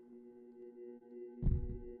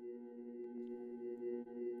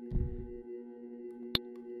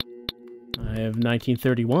 I have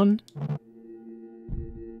 1931.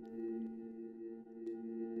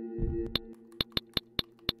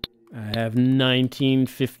 I have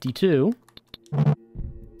 1952.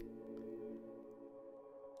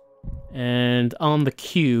 And on the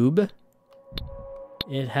cube,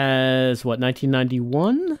 it has, what,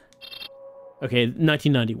 1991? Okay,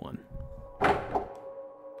 1991.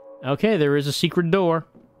 Okay, there is a secret door.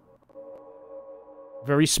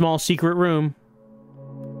 Very small secret room.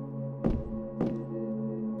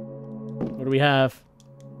 What do we have?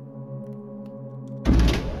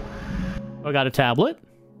 Oh, I got a tablet.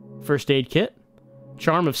 First aid kit.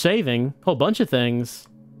 Charm of saving. Whole bunch of things.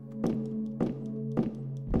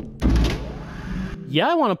 Yeah,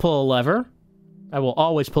 I want to pull a lever. I will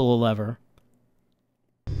always pull a lever.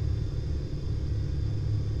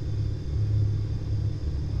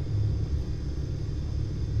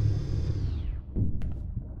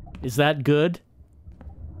 Is that good?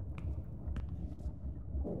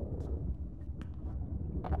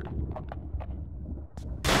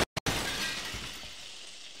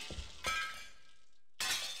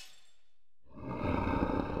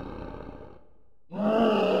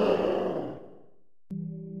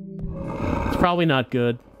 Probably not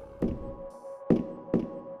good.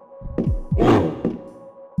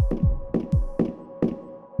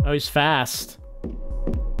 Oh, he's fast.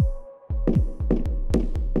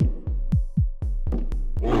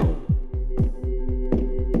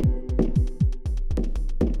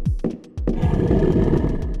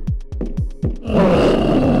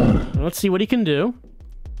 Let's see what he can do.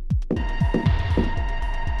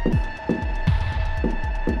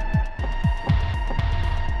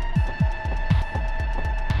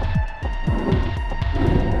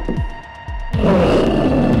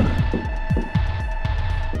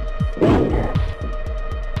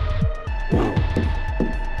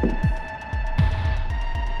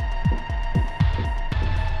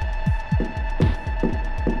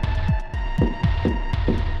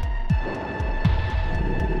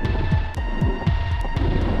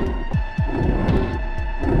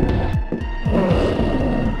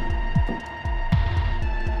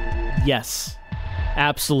 Yes,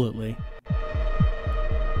 absolutely.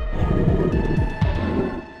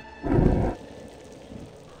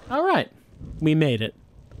 All right, we made it.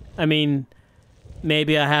 I mean,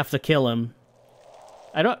 maybe I have to kill him.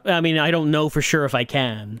 I don't know for sure if I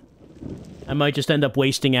can. I might just end up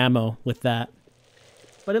wasting ammo with that.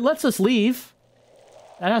 But it lets us leave.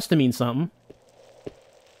 That has to mean something.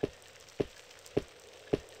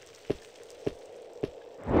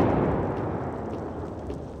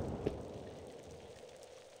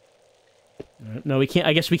 No, we can't.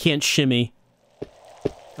 I guess we can't shimmy.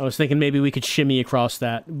 I was thinking maybe we could shimmy across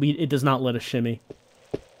that. It does not let us shimmy.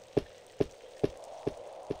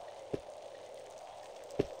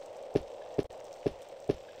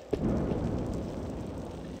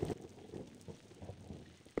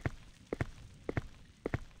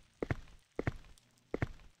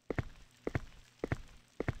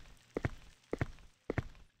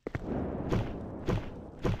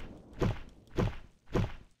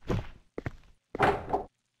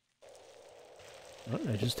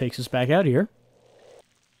 That just takes us back out here.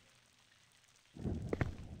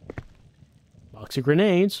 Box of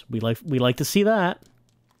grenades. We like to see that.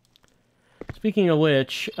 Speaking of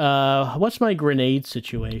which, what's my grenade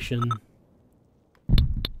situation?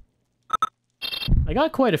 I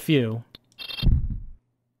got quite a few.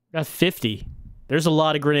 Got 50. There's a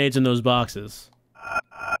lot of grenades in those boxes.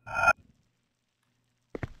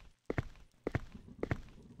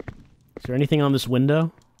 Is there anything on this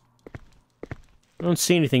window? I don't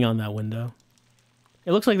see anything on that window.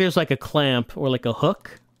 It looks like there's like a clamp or like a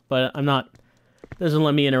hook, but I'm not... doesn't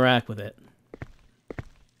let me interact with it.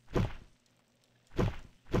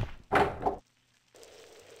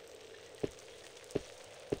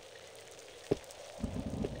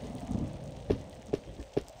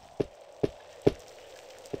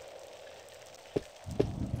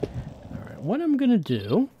 Alright, what I'm gonna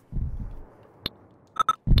do...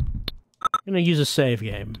 I'm gonna use a save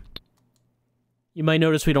game. You might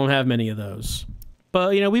notice we don't have many of those.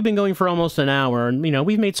 But, you know, we've been going for almost an hour, and, you know,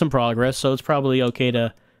 we've made some progress, so it's probably okay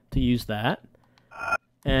to use that.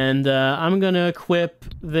 And, I'm gonna equip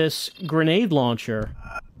this grenade launcher.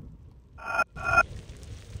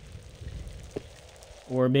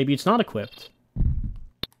 Or maybe it's not equipped.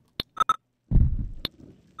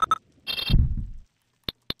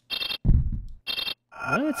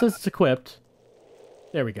 Well, it says it's equipped.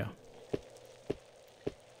 There we go.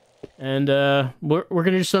 And, we're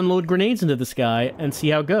gonna just unload grenades into this guy and see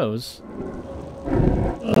how it goes.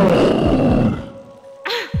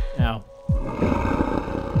 Ow.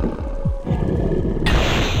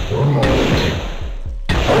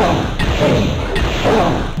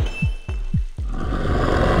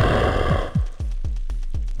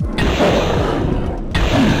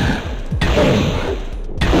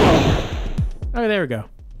 Oh, there we go.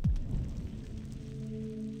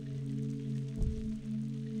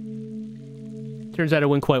 Turns out it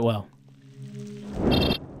went quite well.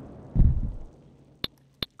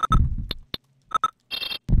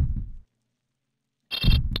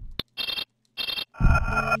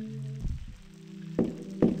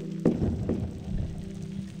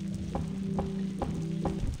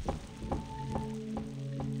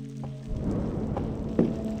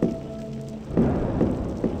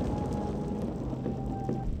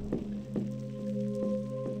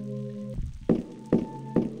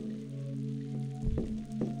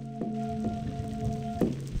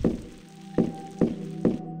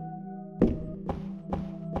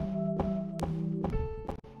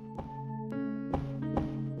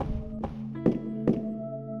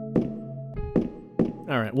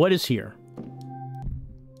 Alright, what is here?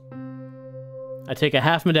 I take a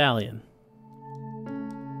half medallion.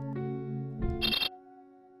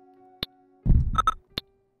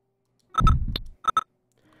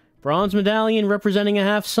 Bronze medallion representing a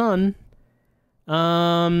half sun.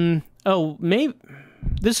 Oh, maybe...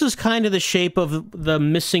 This is kind of the shape of the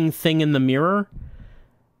missing thing in the mirror.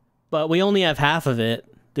 But we only have half of it.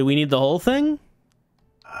 Do we need the whole thing?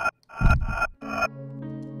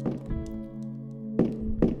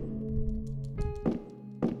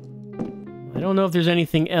 I don't know if there's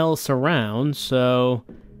anything else around, so...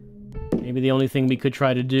 Maybe the only thing we could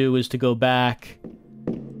try to do is to go back...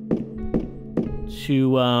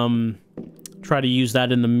 to, try to use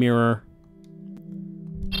that in the mirror.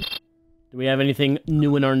 Do we have anything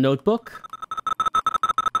new in our notebook?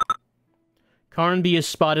 Carnby has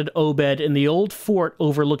spotted Obed in the old fort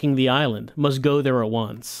overlooking the island. Must go there at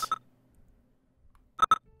once.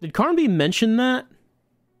 Did Carnby mention that?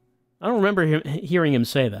 I don't remember hearing him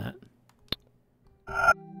say that.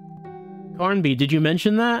 Carnby, did you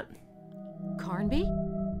mention that? Carnby?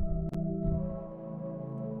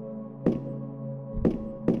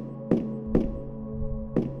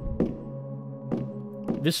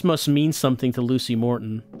 This must mean something to Lucy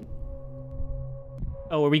Morton.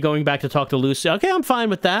 Oh, are we going back to talk to Lucy? Okay, I'm fine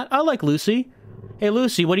with that. I like Lucy. Hey,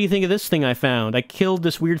 Lucy, what do you think of this thing I found? I killed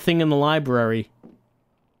this weird thing in the library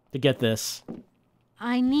to get this.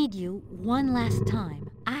 I need you one last time.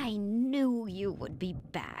 I knew you would be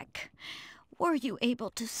back. Were you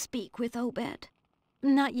able to speak with Obed?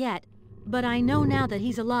 Not yet, but I know now that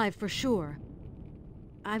he's alive for sure.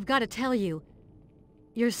 I've got to tell you,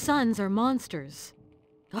 Your sons are monsters.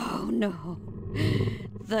 Oh no.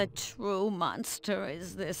 The true monster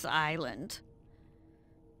is this island.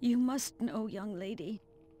 You must know, young lady,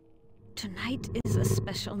 tonight is a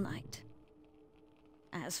special night.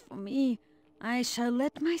 As for me, I shall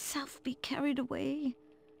let myself be carried away.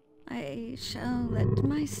 I shall let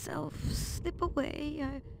myself slip away.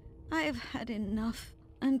 I've had enough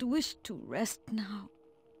and wish to rest now.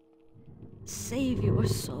 Save your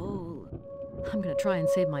soul. I'm gonna try and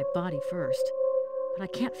save my body first, but I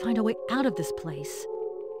can't find a way out of this place.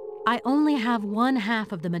 I only have one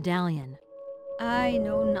half of the medallion. I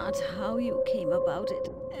know not how you came about it,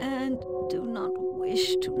 and do not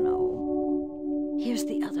wish to know. Here's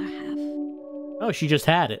the other half. Oh, she just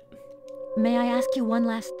had it. May I ask you one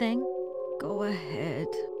last thing? Go ahead.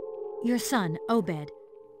 Your son, Obed,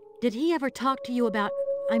 did he ever talk to you about...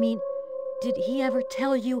 did he ever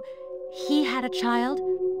tell you he had a child?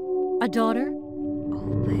 A daughter?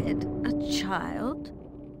 Obed, a child?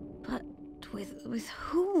 But with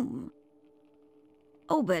whom?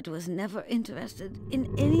 Obed was never interested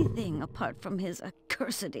in anything apart from his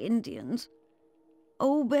accursed Indians.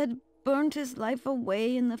 Obed burned his life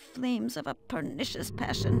away in the flames of a pernicious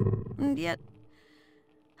passion, and yet,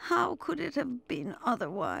 how could it have been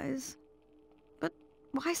otherwise? But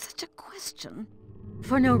why such a question?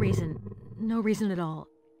 For no reason. No reason at all.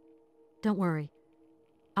 Don't worry.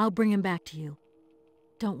 I'll bring him back to you.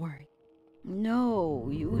 Don't worry. No,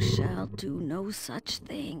 you shall do no such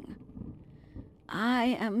thing.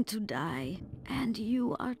 I am to die, and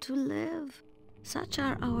you are to live. Such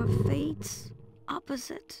are our fates,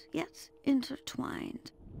 opposite yet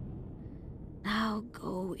intertwined. Now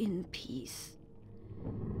go in peace.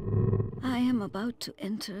 I am about to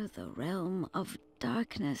enter the realm of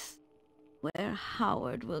darkness, where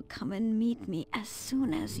Howard will come and meet me as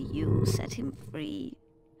soon as you set him free.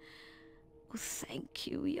 Oh, thank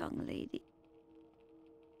you, young lady.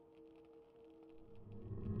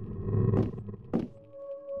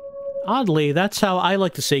 Oddly, that's how I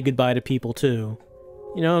like to say goodbye to people, too.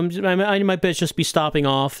 You know, I might just be stopping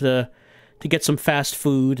off to get some fast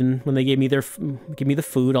food, and when they give me the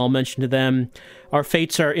food, I'll mention to them, our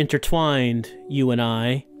fates are intertwined, you and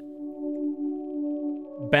I.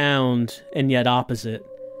 Bound, and yet opposite.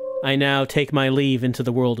 I now take my leave into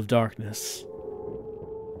the world of darkness.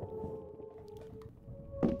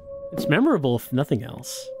 It's memorable, if nothing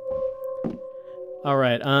else.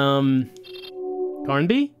 Alright,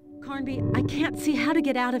 Carnby? Carnby, I can't see how to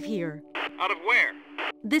get out of here. Out of where?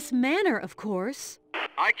 This manor, of course.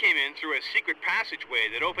 I came in through a secret passageway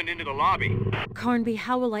that opened into the lobby. Carnby,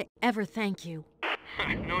 how will I ever thank you?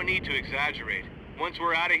 No need to exaggerate. Once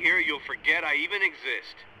we're out of here, you'll forget I even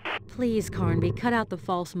exist. Please, Carnby, cut out the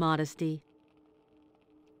false modesty.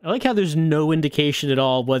 I like how there's no indication at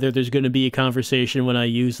all whether there's going to be a conversation when I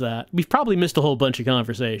use that. We've probably missed a whole bunch of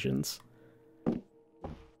conversations.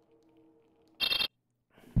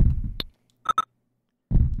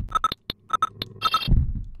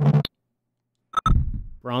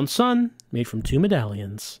 Bronze sun, made from 2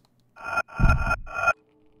 medallions.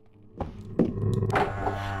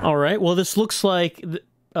 Alright, well this looks like...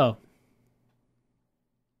 Oh.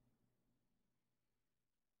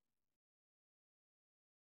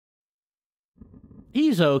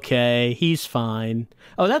 He's okay. He's fine.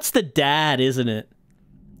 Oh, that's the dad, isn't it?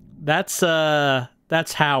 That's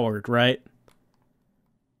Howard, right?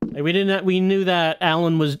 Like, we knew that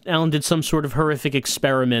Alan did some sort of horrific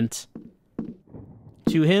experiment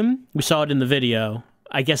to him. We saw it in the video.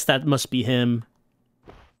 I guess that must be him.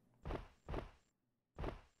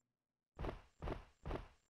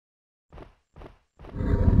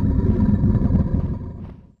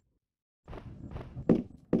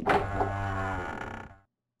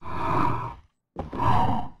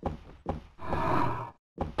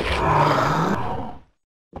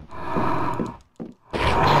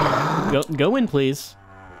 Go in, please.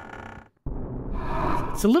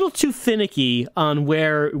 It's a little too finicky on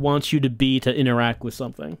where it wants you to be to interact with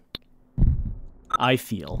something. I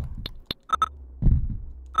feel.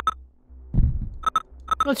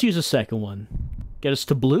 Let's use a second one. Get us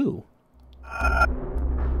to blue.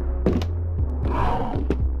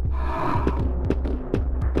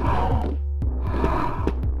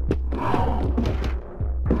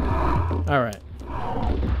 Alright.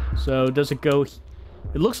 So, does it go...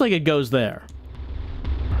 It looks like it goes there.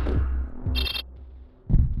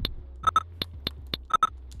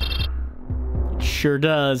 It sure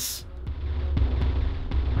does.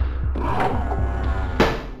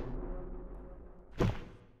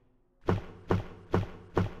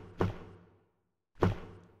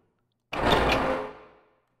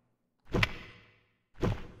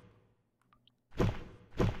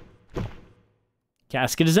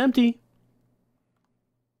 Casket is empty.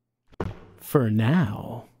 For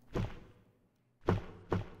now. Is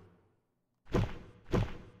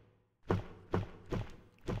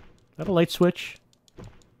that a light switch?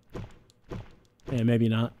 Yeah, maybe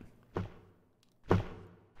not.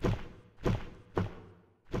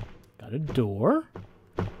 Got a door.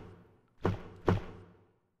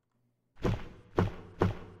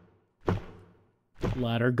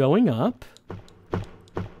 Ladder going up.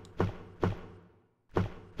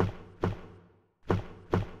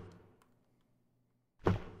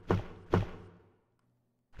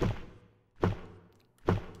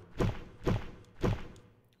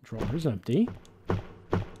 Drawer's empty.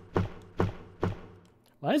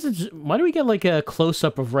 Why do we get like a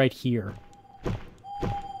close-up of right here?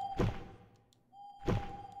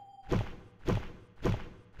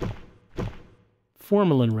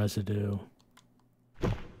 Formalin residue.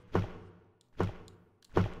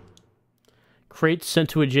 Crate sent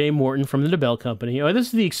to a J. Morton from the DeBell Company. Oh, this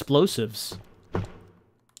is the explosives.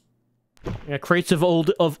 Yeah, crates of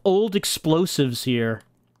old explosives here.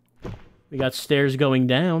 We got stairs going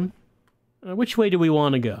down. Which way do we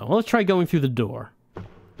want to go? Well, let's try going through the door.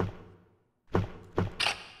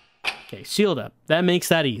 Okay, sealed up. That makes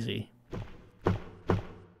that easy.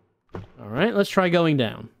 Alright, let's try going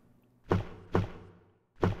down.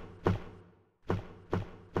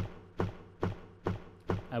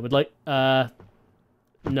 I would like,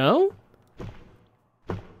 no?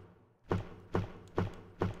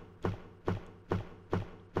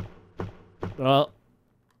 Well,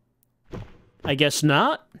 I guess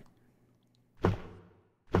not.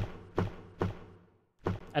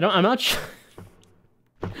 I'm not sure.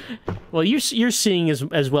 Well, you're seeing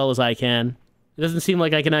as well as I can. It doesn't seem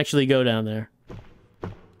like I can actually go down there.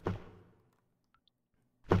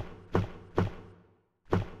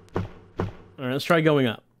 Alright, let's try going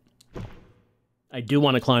up. I do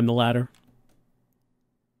want to climb the ladder.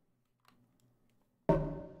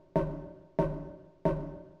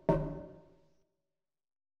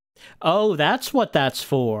 Oh, that's what that's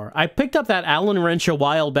for. I picked up that Allen wrench a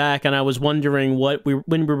while back, and I was wondering when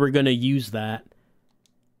we were going to use that.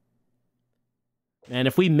 And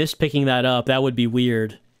if we missed picking that up, that would be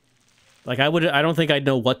weird. Like, I don't think I'd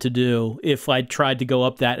know what to do if I tried to go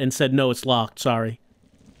up that and said, no, it's locked, sorry.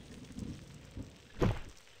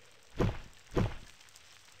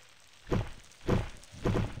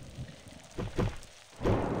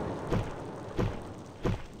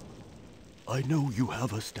 I know you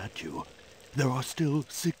have a statue. There are still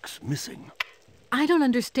 6 missing. I don't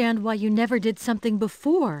understand why you never did something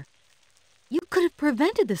before. You could have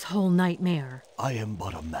prevented this whole nightmare. I am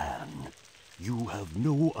but a man. You have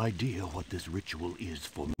no idea what this ritual is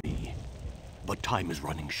for me. But time is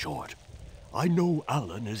running short. I know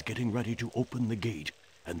Alan is getting ready to open the gate,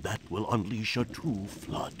 and that will unleash a true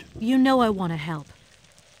flood. You know I want to help.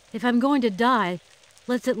 If I'm going to die,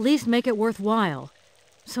 let's at least make it worthwhile.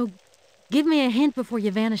 So give me a hint before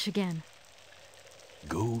you vanish again.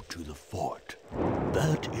 Go to the fort.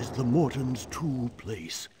 That is the Mortons' true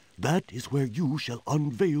place. That is where you shall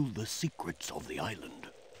unveil the secrets of the island.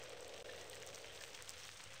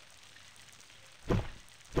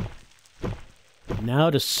 Now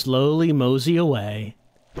to slowly mosey away.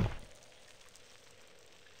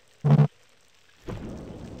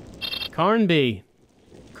 Carnby.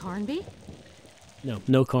 Carnby?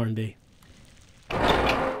 No Carnby.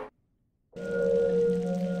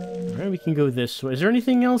 Alright, we can go this way. Is there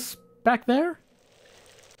anything else back there?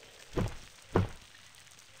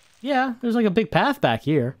 Yeah, there's like a big path back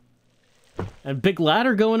here. And a big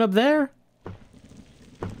ladder going up there.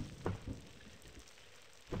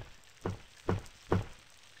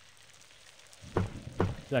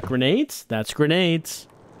 Is that grenades? That's grenades.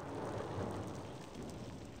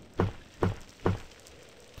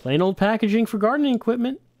 Plain old packaging for gardening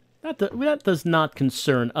equipment. That does not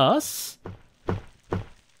concern us.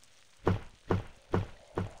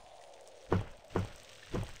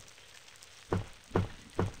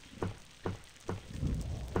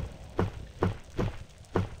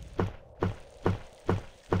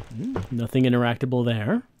 Nothing interactable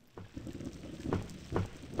there.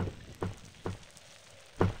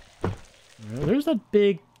 There's that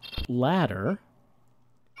big ladder.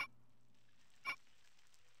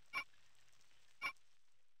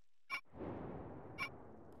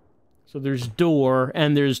 So there's door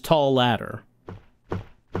and there's tall ladder.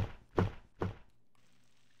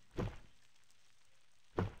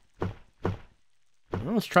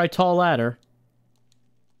 Well, let's try tall ladder.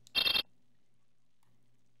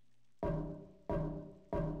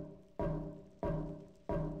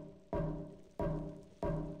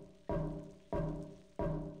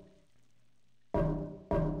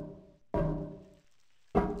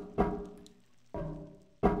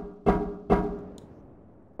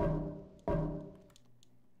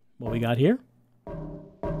 got here?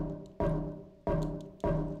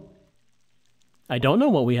 I don't know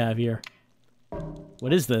what we have here.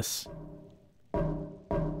 What is this?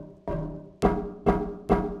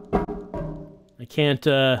 I can't,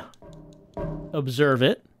 observe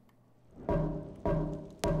it.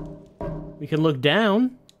 We can look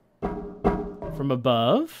down from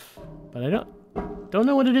above, but I don't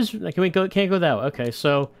know what it is. Can't go that way. Okay,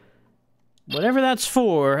 so whatever that's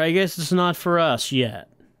for, I guess it's not for us yet.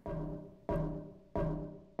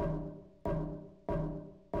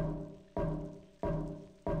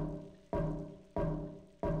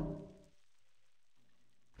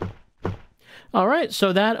 Alright,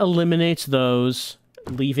 so that eliminates those,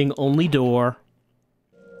 leaving only door.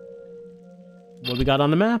 What we got on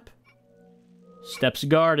the map? Steps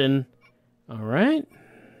Garden. Alright.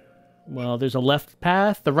 Well, there's a left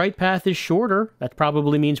path. The right path is shorter. That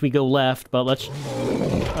probably means we go left, but let's...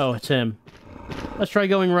 Oh, it's him. Let's try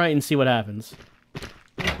going right and see what happens.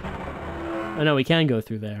 I know, we can go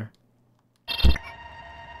through there.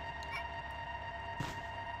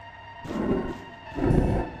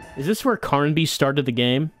 Is this where Carnby started the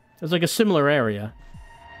game? It's like a similar area.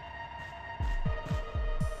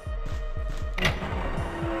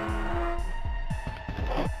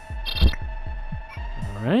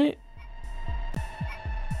 Alright.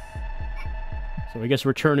 So I guess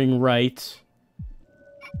we're turning right.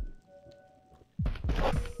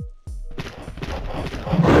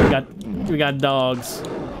 We got dogs.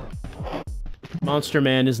 Monster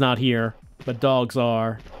Man is not here, but dogs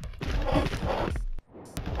are.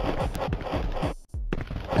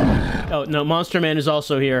 Oh, no, Monster Man is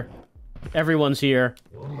also here. Everyone's here.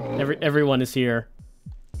 Everyone is here.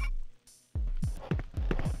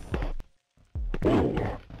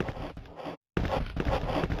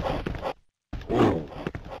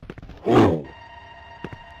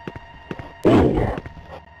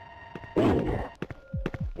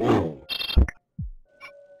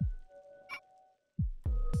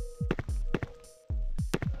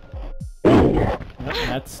 Nope,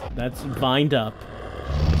 that's vined up.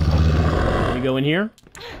 Can we go in here?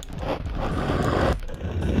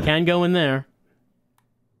 We can go in there.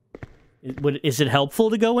 Is it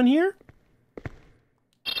helpful to go in here?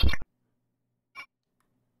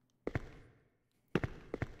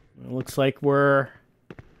 It looks like we're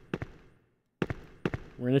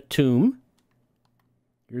in a tomb.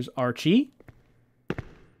 Here's Archie.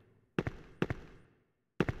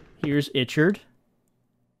 Here's Itchard.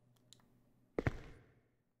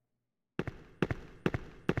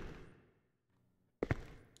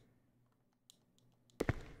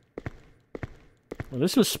 Well,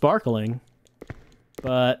 this was sparkling,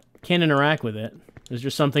 but can't interact with it. Is there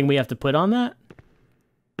something we have to put on that?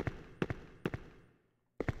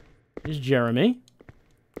 Here's Jeremy.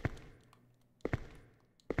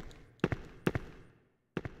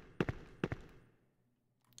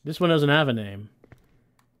 This one doesn't have a name.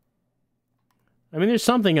 I mean, there's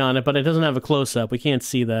something on it, but it doesn't have a close-up. We can't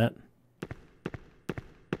see that.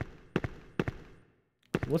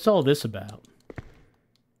 What's all this about?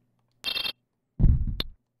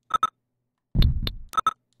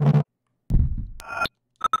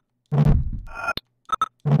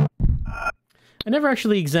 I never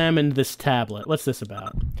actually examined this tablet. What's this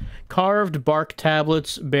about? Carved bark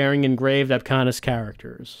tablets bearing engraved Apkanis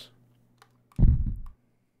characters.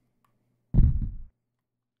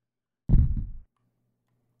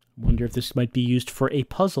 Wonder if this might be used for a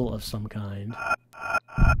puzzle of some kind.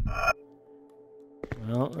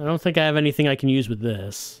 Well, I don't think I have anything I can use with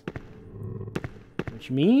this. Which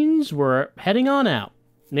means we're heading on out.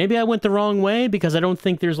 Maybe I went the wrong way because I don't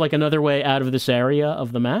think there's like another way out of this area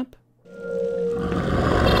of the map.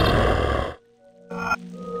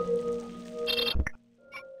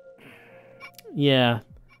 Yeah.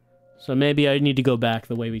 So maybe I need to go back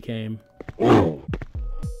the way we came.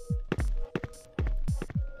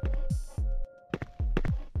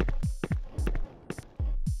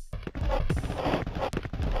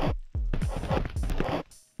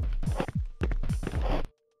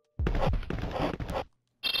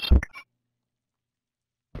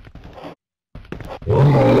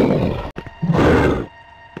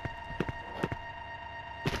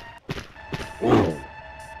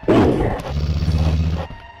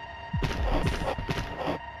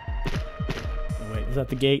 Is that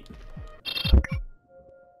the gate?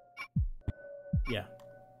 Yeah.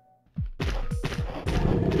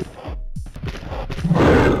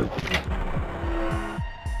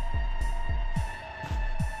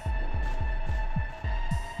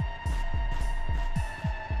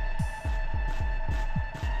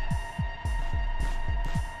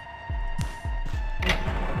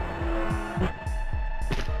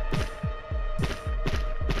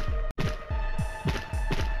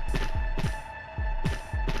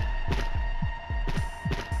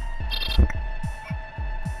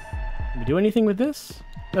 we do anything with this?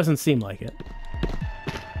 Doesn't seem like it.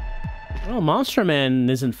 Well, Monster Man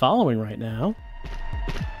isn't following right now.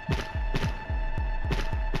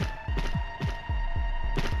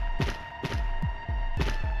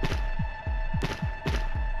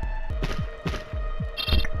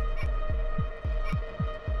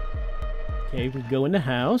 Okay, we go in the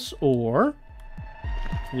house, or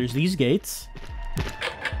there's these gates.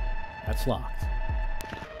 That's locked.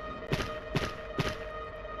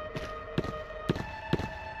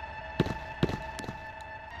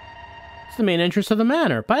 It's the main entrance of the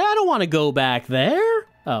manor, but I don't want to go back there.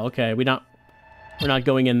 Oh, okay, we're not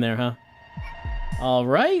going in there, huh? All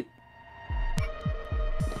right.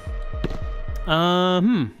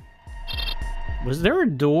 Was there a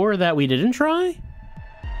door that we didn't try?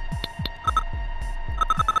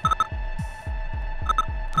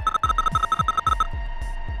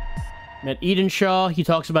 Met Edenshaw. He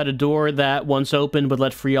talks about a door that, once opened, would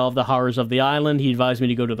let free all of the horrors of the island. He advised me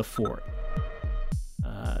to go to the fort.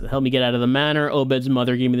 To help me get out of the manor, Obed's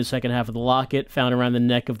mother gave me the second half of the locket, found around the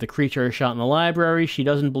neck of the creature I shot in the library. She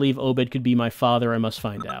doesn't believe Obed could be my father. I must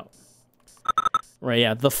find out. Right,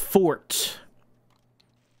 yeah, the fort.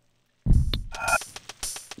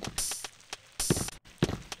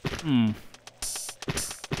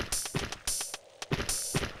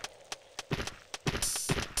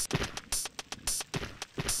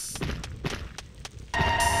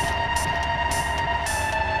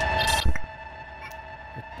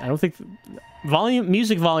 I don't think...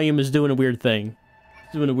 music volume is doing a weird thing.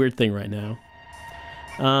 It's doing a weird thing right now.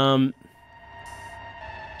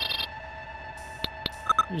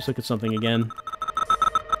 Just look at something again.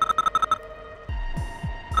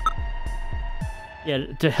 Yeah,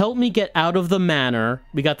 to help me get out of the manor,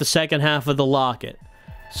 we got the second half of the locket.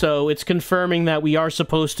 So it's confirming that we are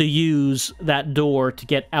supposed to use that door to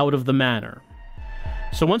get out of the manor.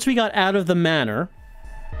 So once we got out of the manor...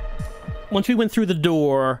 Once we went through the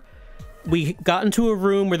door, we got into a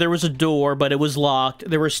room where there was a door, but it was locked.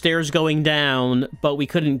 There were stairs going down, but we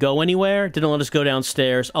couldn't go anywhere. Didn't let us go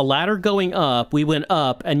downstairs. A ladder going up. We went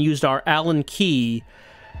up and used our Allen key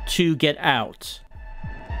to get out.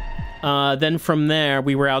 Then from there,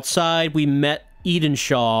 we were outside. We met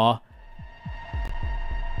Edenshaw.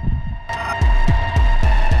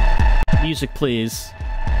 Music, please.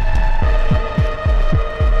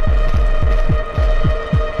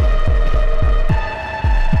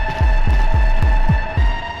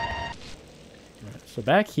 So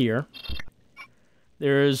back here,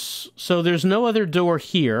 there's no other door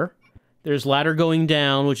here. There's ladder going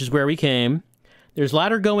down, which is where we came. There's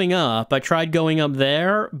ladder going up. I tried going up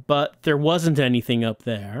there, but there wasn't anything up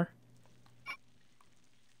there.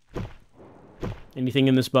 Anything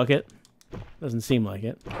in this bucket? Doesn't seem like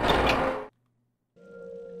it.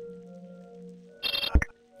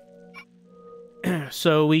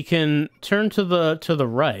 So we can turn to the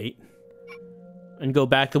right. And go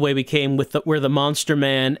back the way we came with where the Monster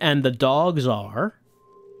Man and the dogs are.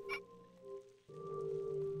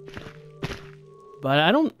 But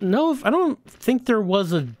I don't know if... I don't think there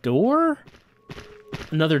was a door?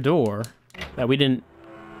 Another door that we didn't...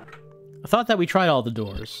 I thought that we tried all the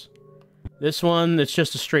doors. This one, it's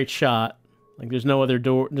just a straight shot. Like, there's no other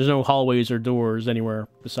door... There's no hallways or doors anywhere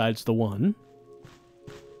besides the one.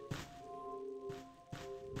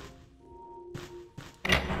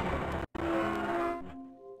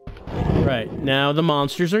 Right, now the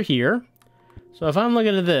monsters are here. So if I'm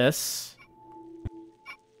looking at this,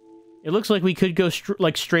 it looks like we could go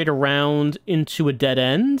straight around into a dead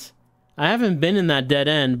end. I haven't been in that dead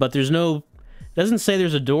end, but there's no... It doesn't say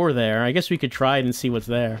there's a door there. I guess we could try it and see what's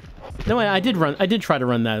there. No, I did try to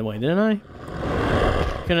run that way, didn't I?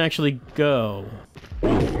 Couldn't actually go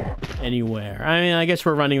anywhere. I mean, I guess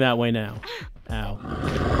we're running that way now.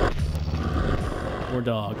 Ow. Poor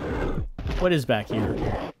dog. What is back here?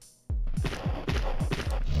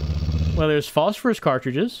 Well, there's phosphorus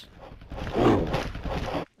cartridges.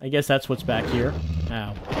 I guess that's what's back here.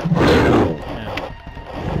 Ow. Ow.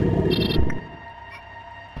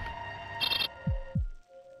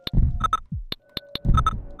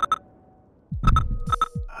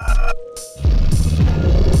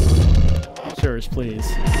 Sirs, please.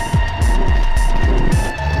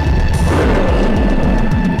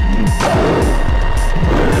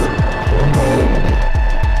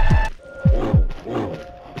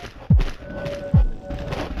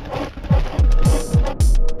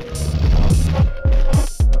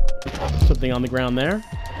 Something on the ground there.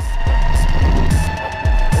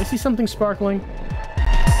 Did I see something sparkling?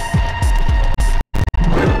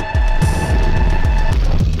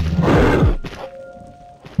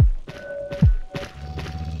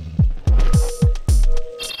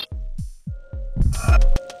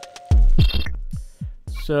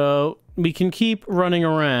 So, we can keep running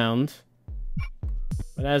around.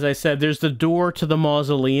 But as I said, there's the door to the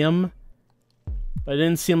mausoleum. But it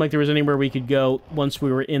didn't seem like there was anywhere we could go once we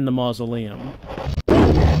were in the mausoleum.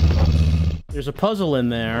 There's a puzzle in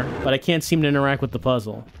there, but I can't seem to interact with the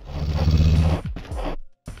puzzle.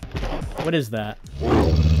 What is that?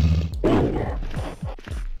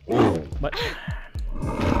 What?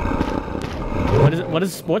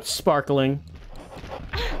 What's sparkling?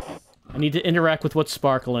 I need to interact with what's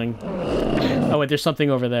sparkling. Oh wait, there's something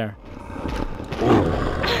over there.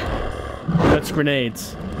 That's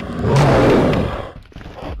grenades.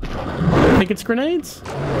 I think it's grenades?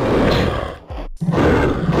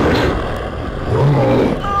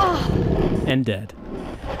 And dead.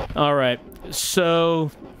 Alright,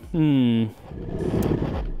 so...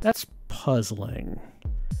 That's puzzling.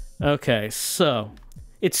 Okay, so...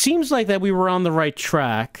 It seems like that we were on the right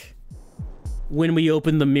track when we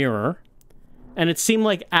opened the mirror. And it seemed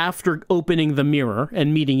like after opening the mirror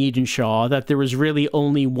and meeting Edenshaw that there was really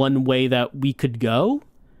only one way that we could go.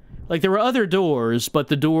 Like, there were other doors, but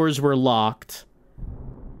the doors were locked.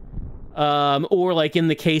 Or, like, in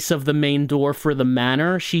the case of the main door for the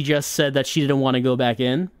manor, she just said that she didn't want to go back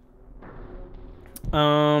in.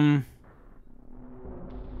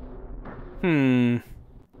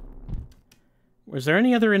 Was there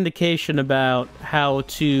any other indication about how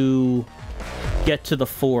to get to the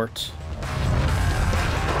fort?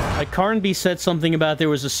 Like, Carnby said something about there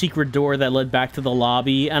was a secret door that led back to the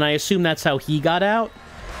lobby, and I assume that's how he got out.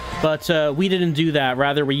 But we didn't do that.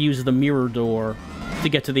 Rather, we used the mirror door to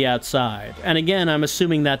get to the outside. And again, I'm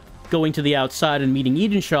assuming that going to the outside and meeting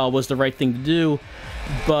Edenshaw was the right thing to do,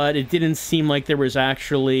 but it didn't seem like there was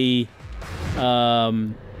actually...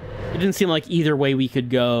 it didn't seem like either way we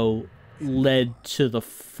could go led to the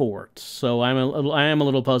fort. So I am a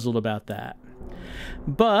little puzzled about that.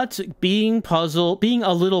 But being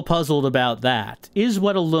a little puzzled about that is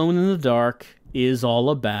what Alone in the Dark is all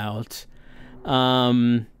about.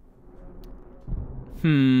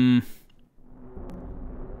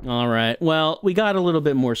 Alright, well, we got a little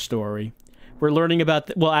bit more story. We're learning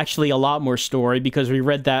about, well, actually a lot more story, because we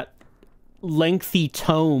read that lengthy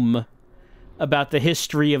tome about the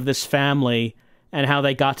history of this family and how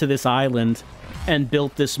they got to this island and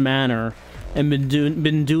built this manor and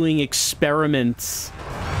been doing experiments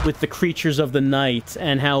with the creatures of the night,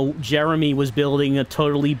 and how Jeremy was building a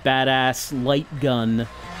totally badass light gun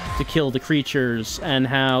to kill the creatures, and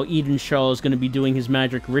how Edenshaw is going to be doing his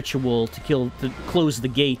magic ritual to close the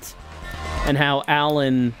gate, and how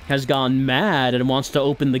Alan has gone mad and wants to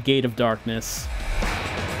open the Gate of Darkness.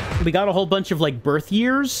 We got a whole bunch of, like, birth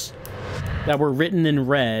years that were written in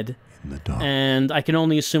red, and I can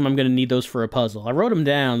only assume I'm going to need those for a puzzle. I wrote them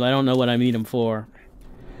down, but I don't know what I need them for.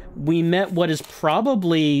 We met what is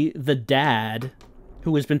probably the dad,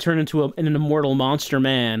 who has been turned into an immortal monster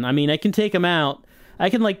man. I mean, I can take him out. I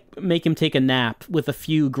can, like, make him take a nap with a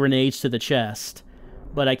few grenades to the chest,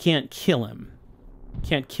 but I can't kill him.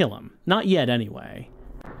 Can't kill him. Not yet, anyway.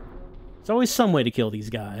 There's always some way to kill these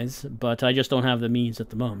guys, but I just don't have the means at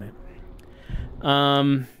the moment.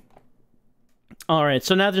 Alright,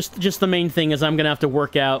 so now just the main thing is I'm gonna have to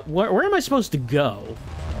work out... Where am I supposed to go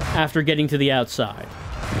after getting to the outside?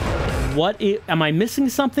 Am I missing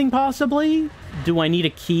something, possibly? Do I need a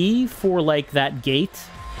key for, like, that gate?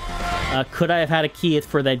 Could I have had a key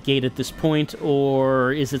for that gate at this point,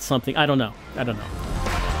 or is it something... I don't know.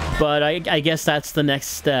 But I guess that's the next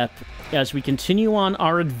step as we continue on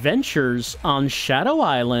our adventures on Shadow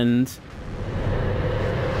Island.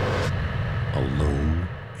 Alone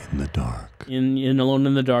in the Dark. In Alone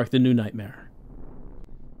in the Dark, the New Nightmare.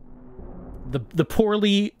 The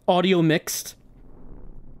poorly audio mixed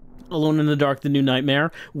Alone in the Dark, the New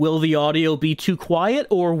Nightmare. Will the audio be too quiet,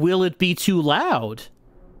 or will it be too loud?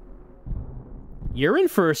 You're in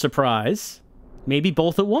for a surprise. Maybe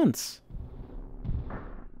both at once.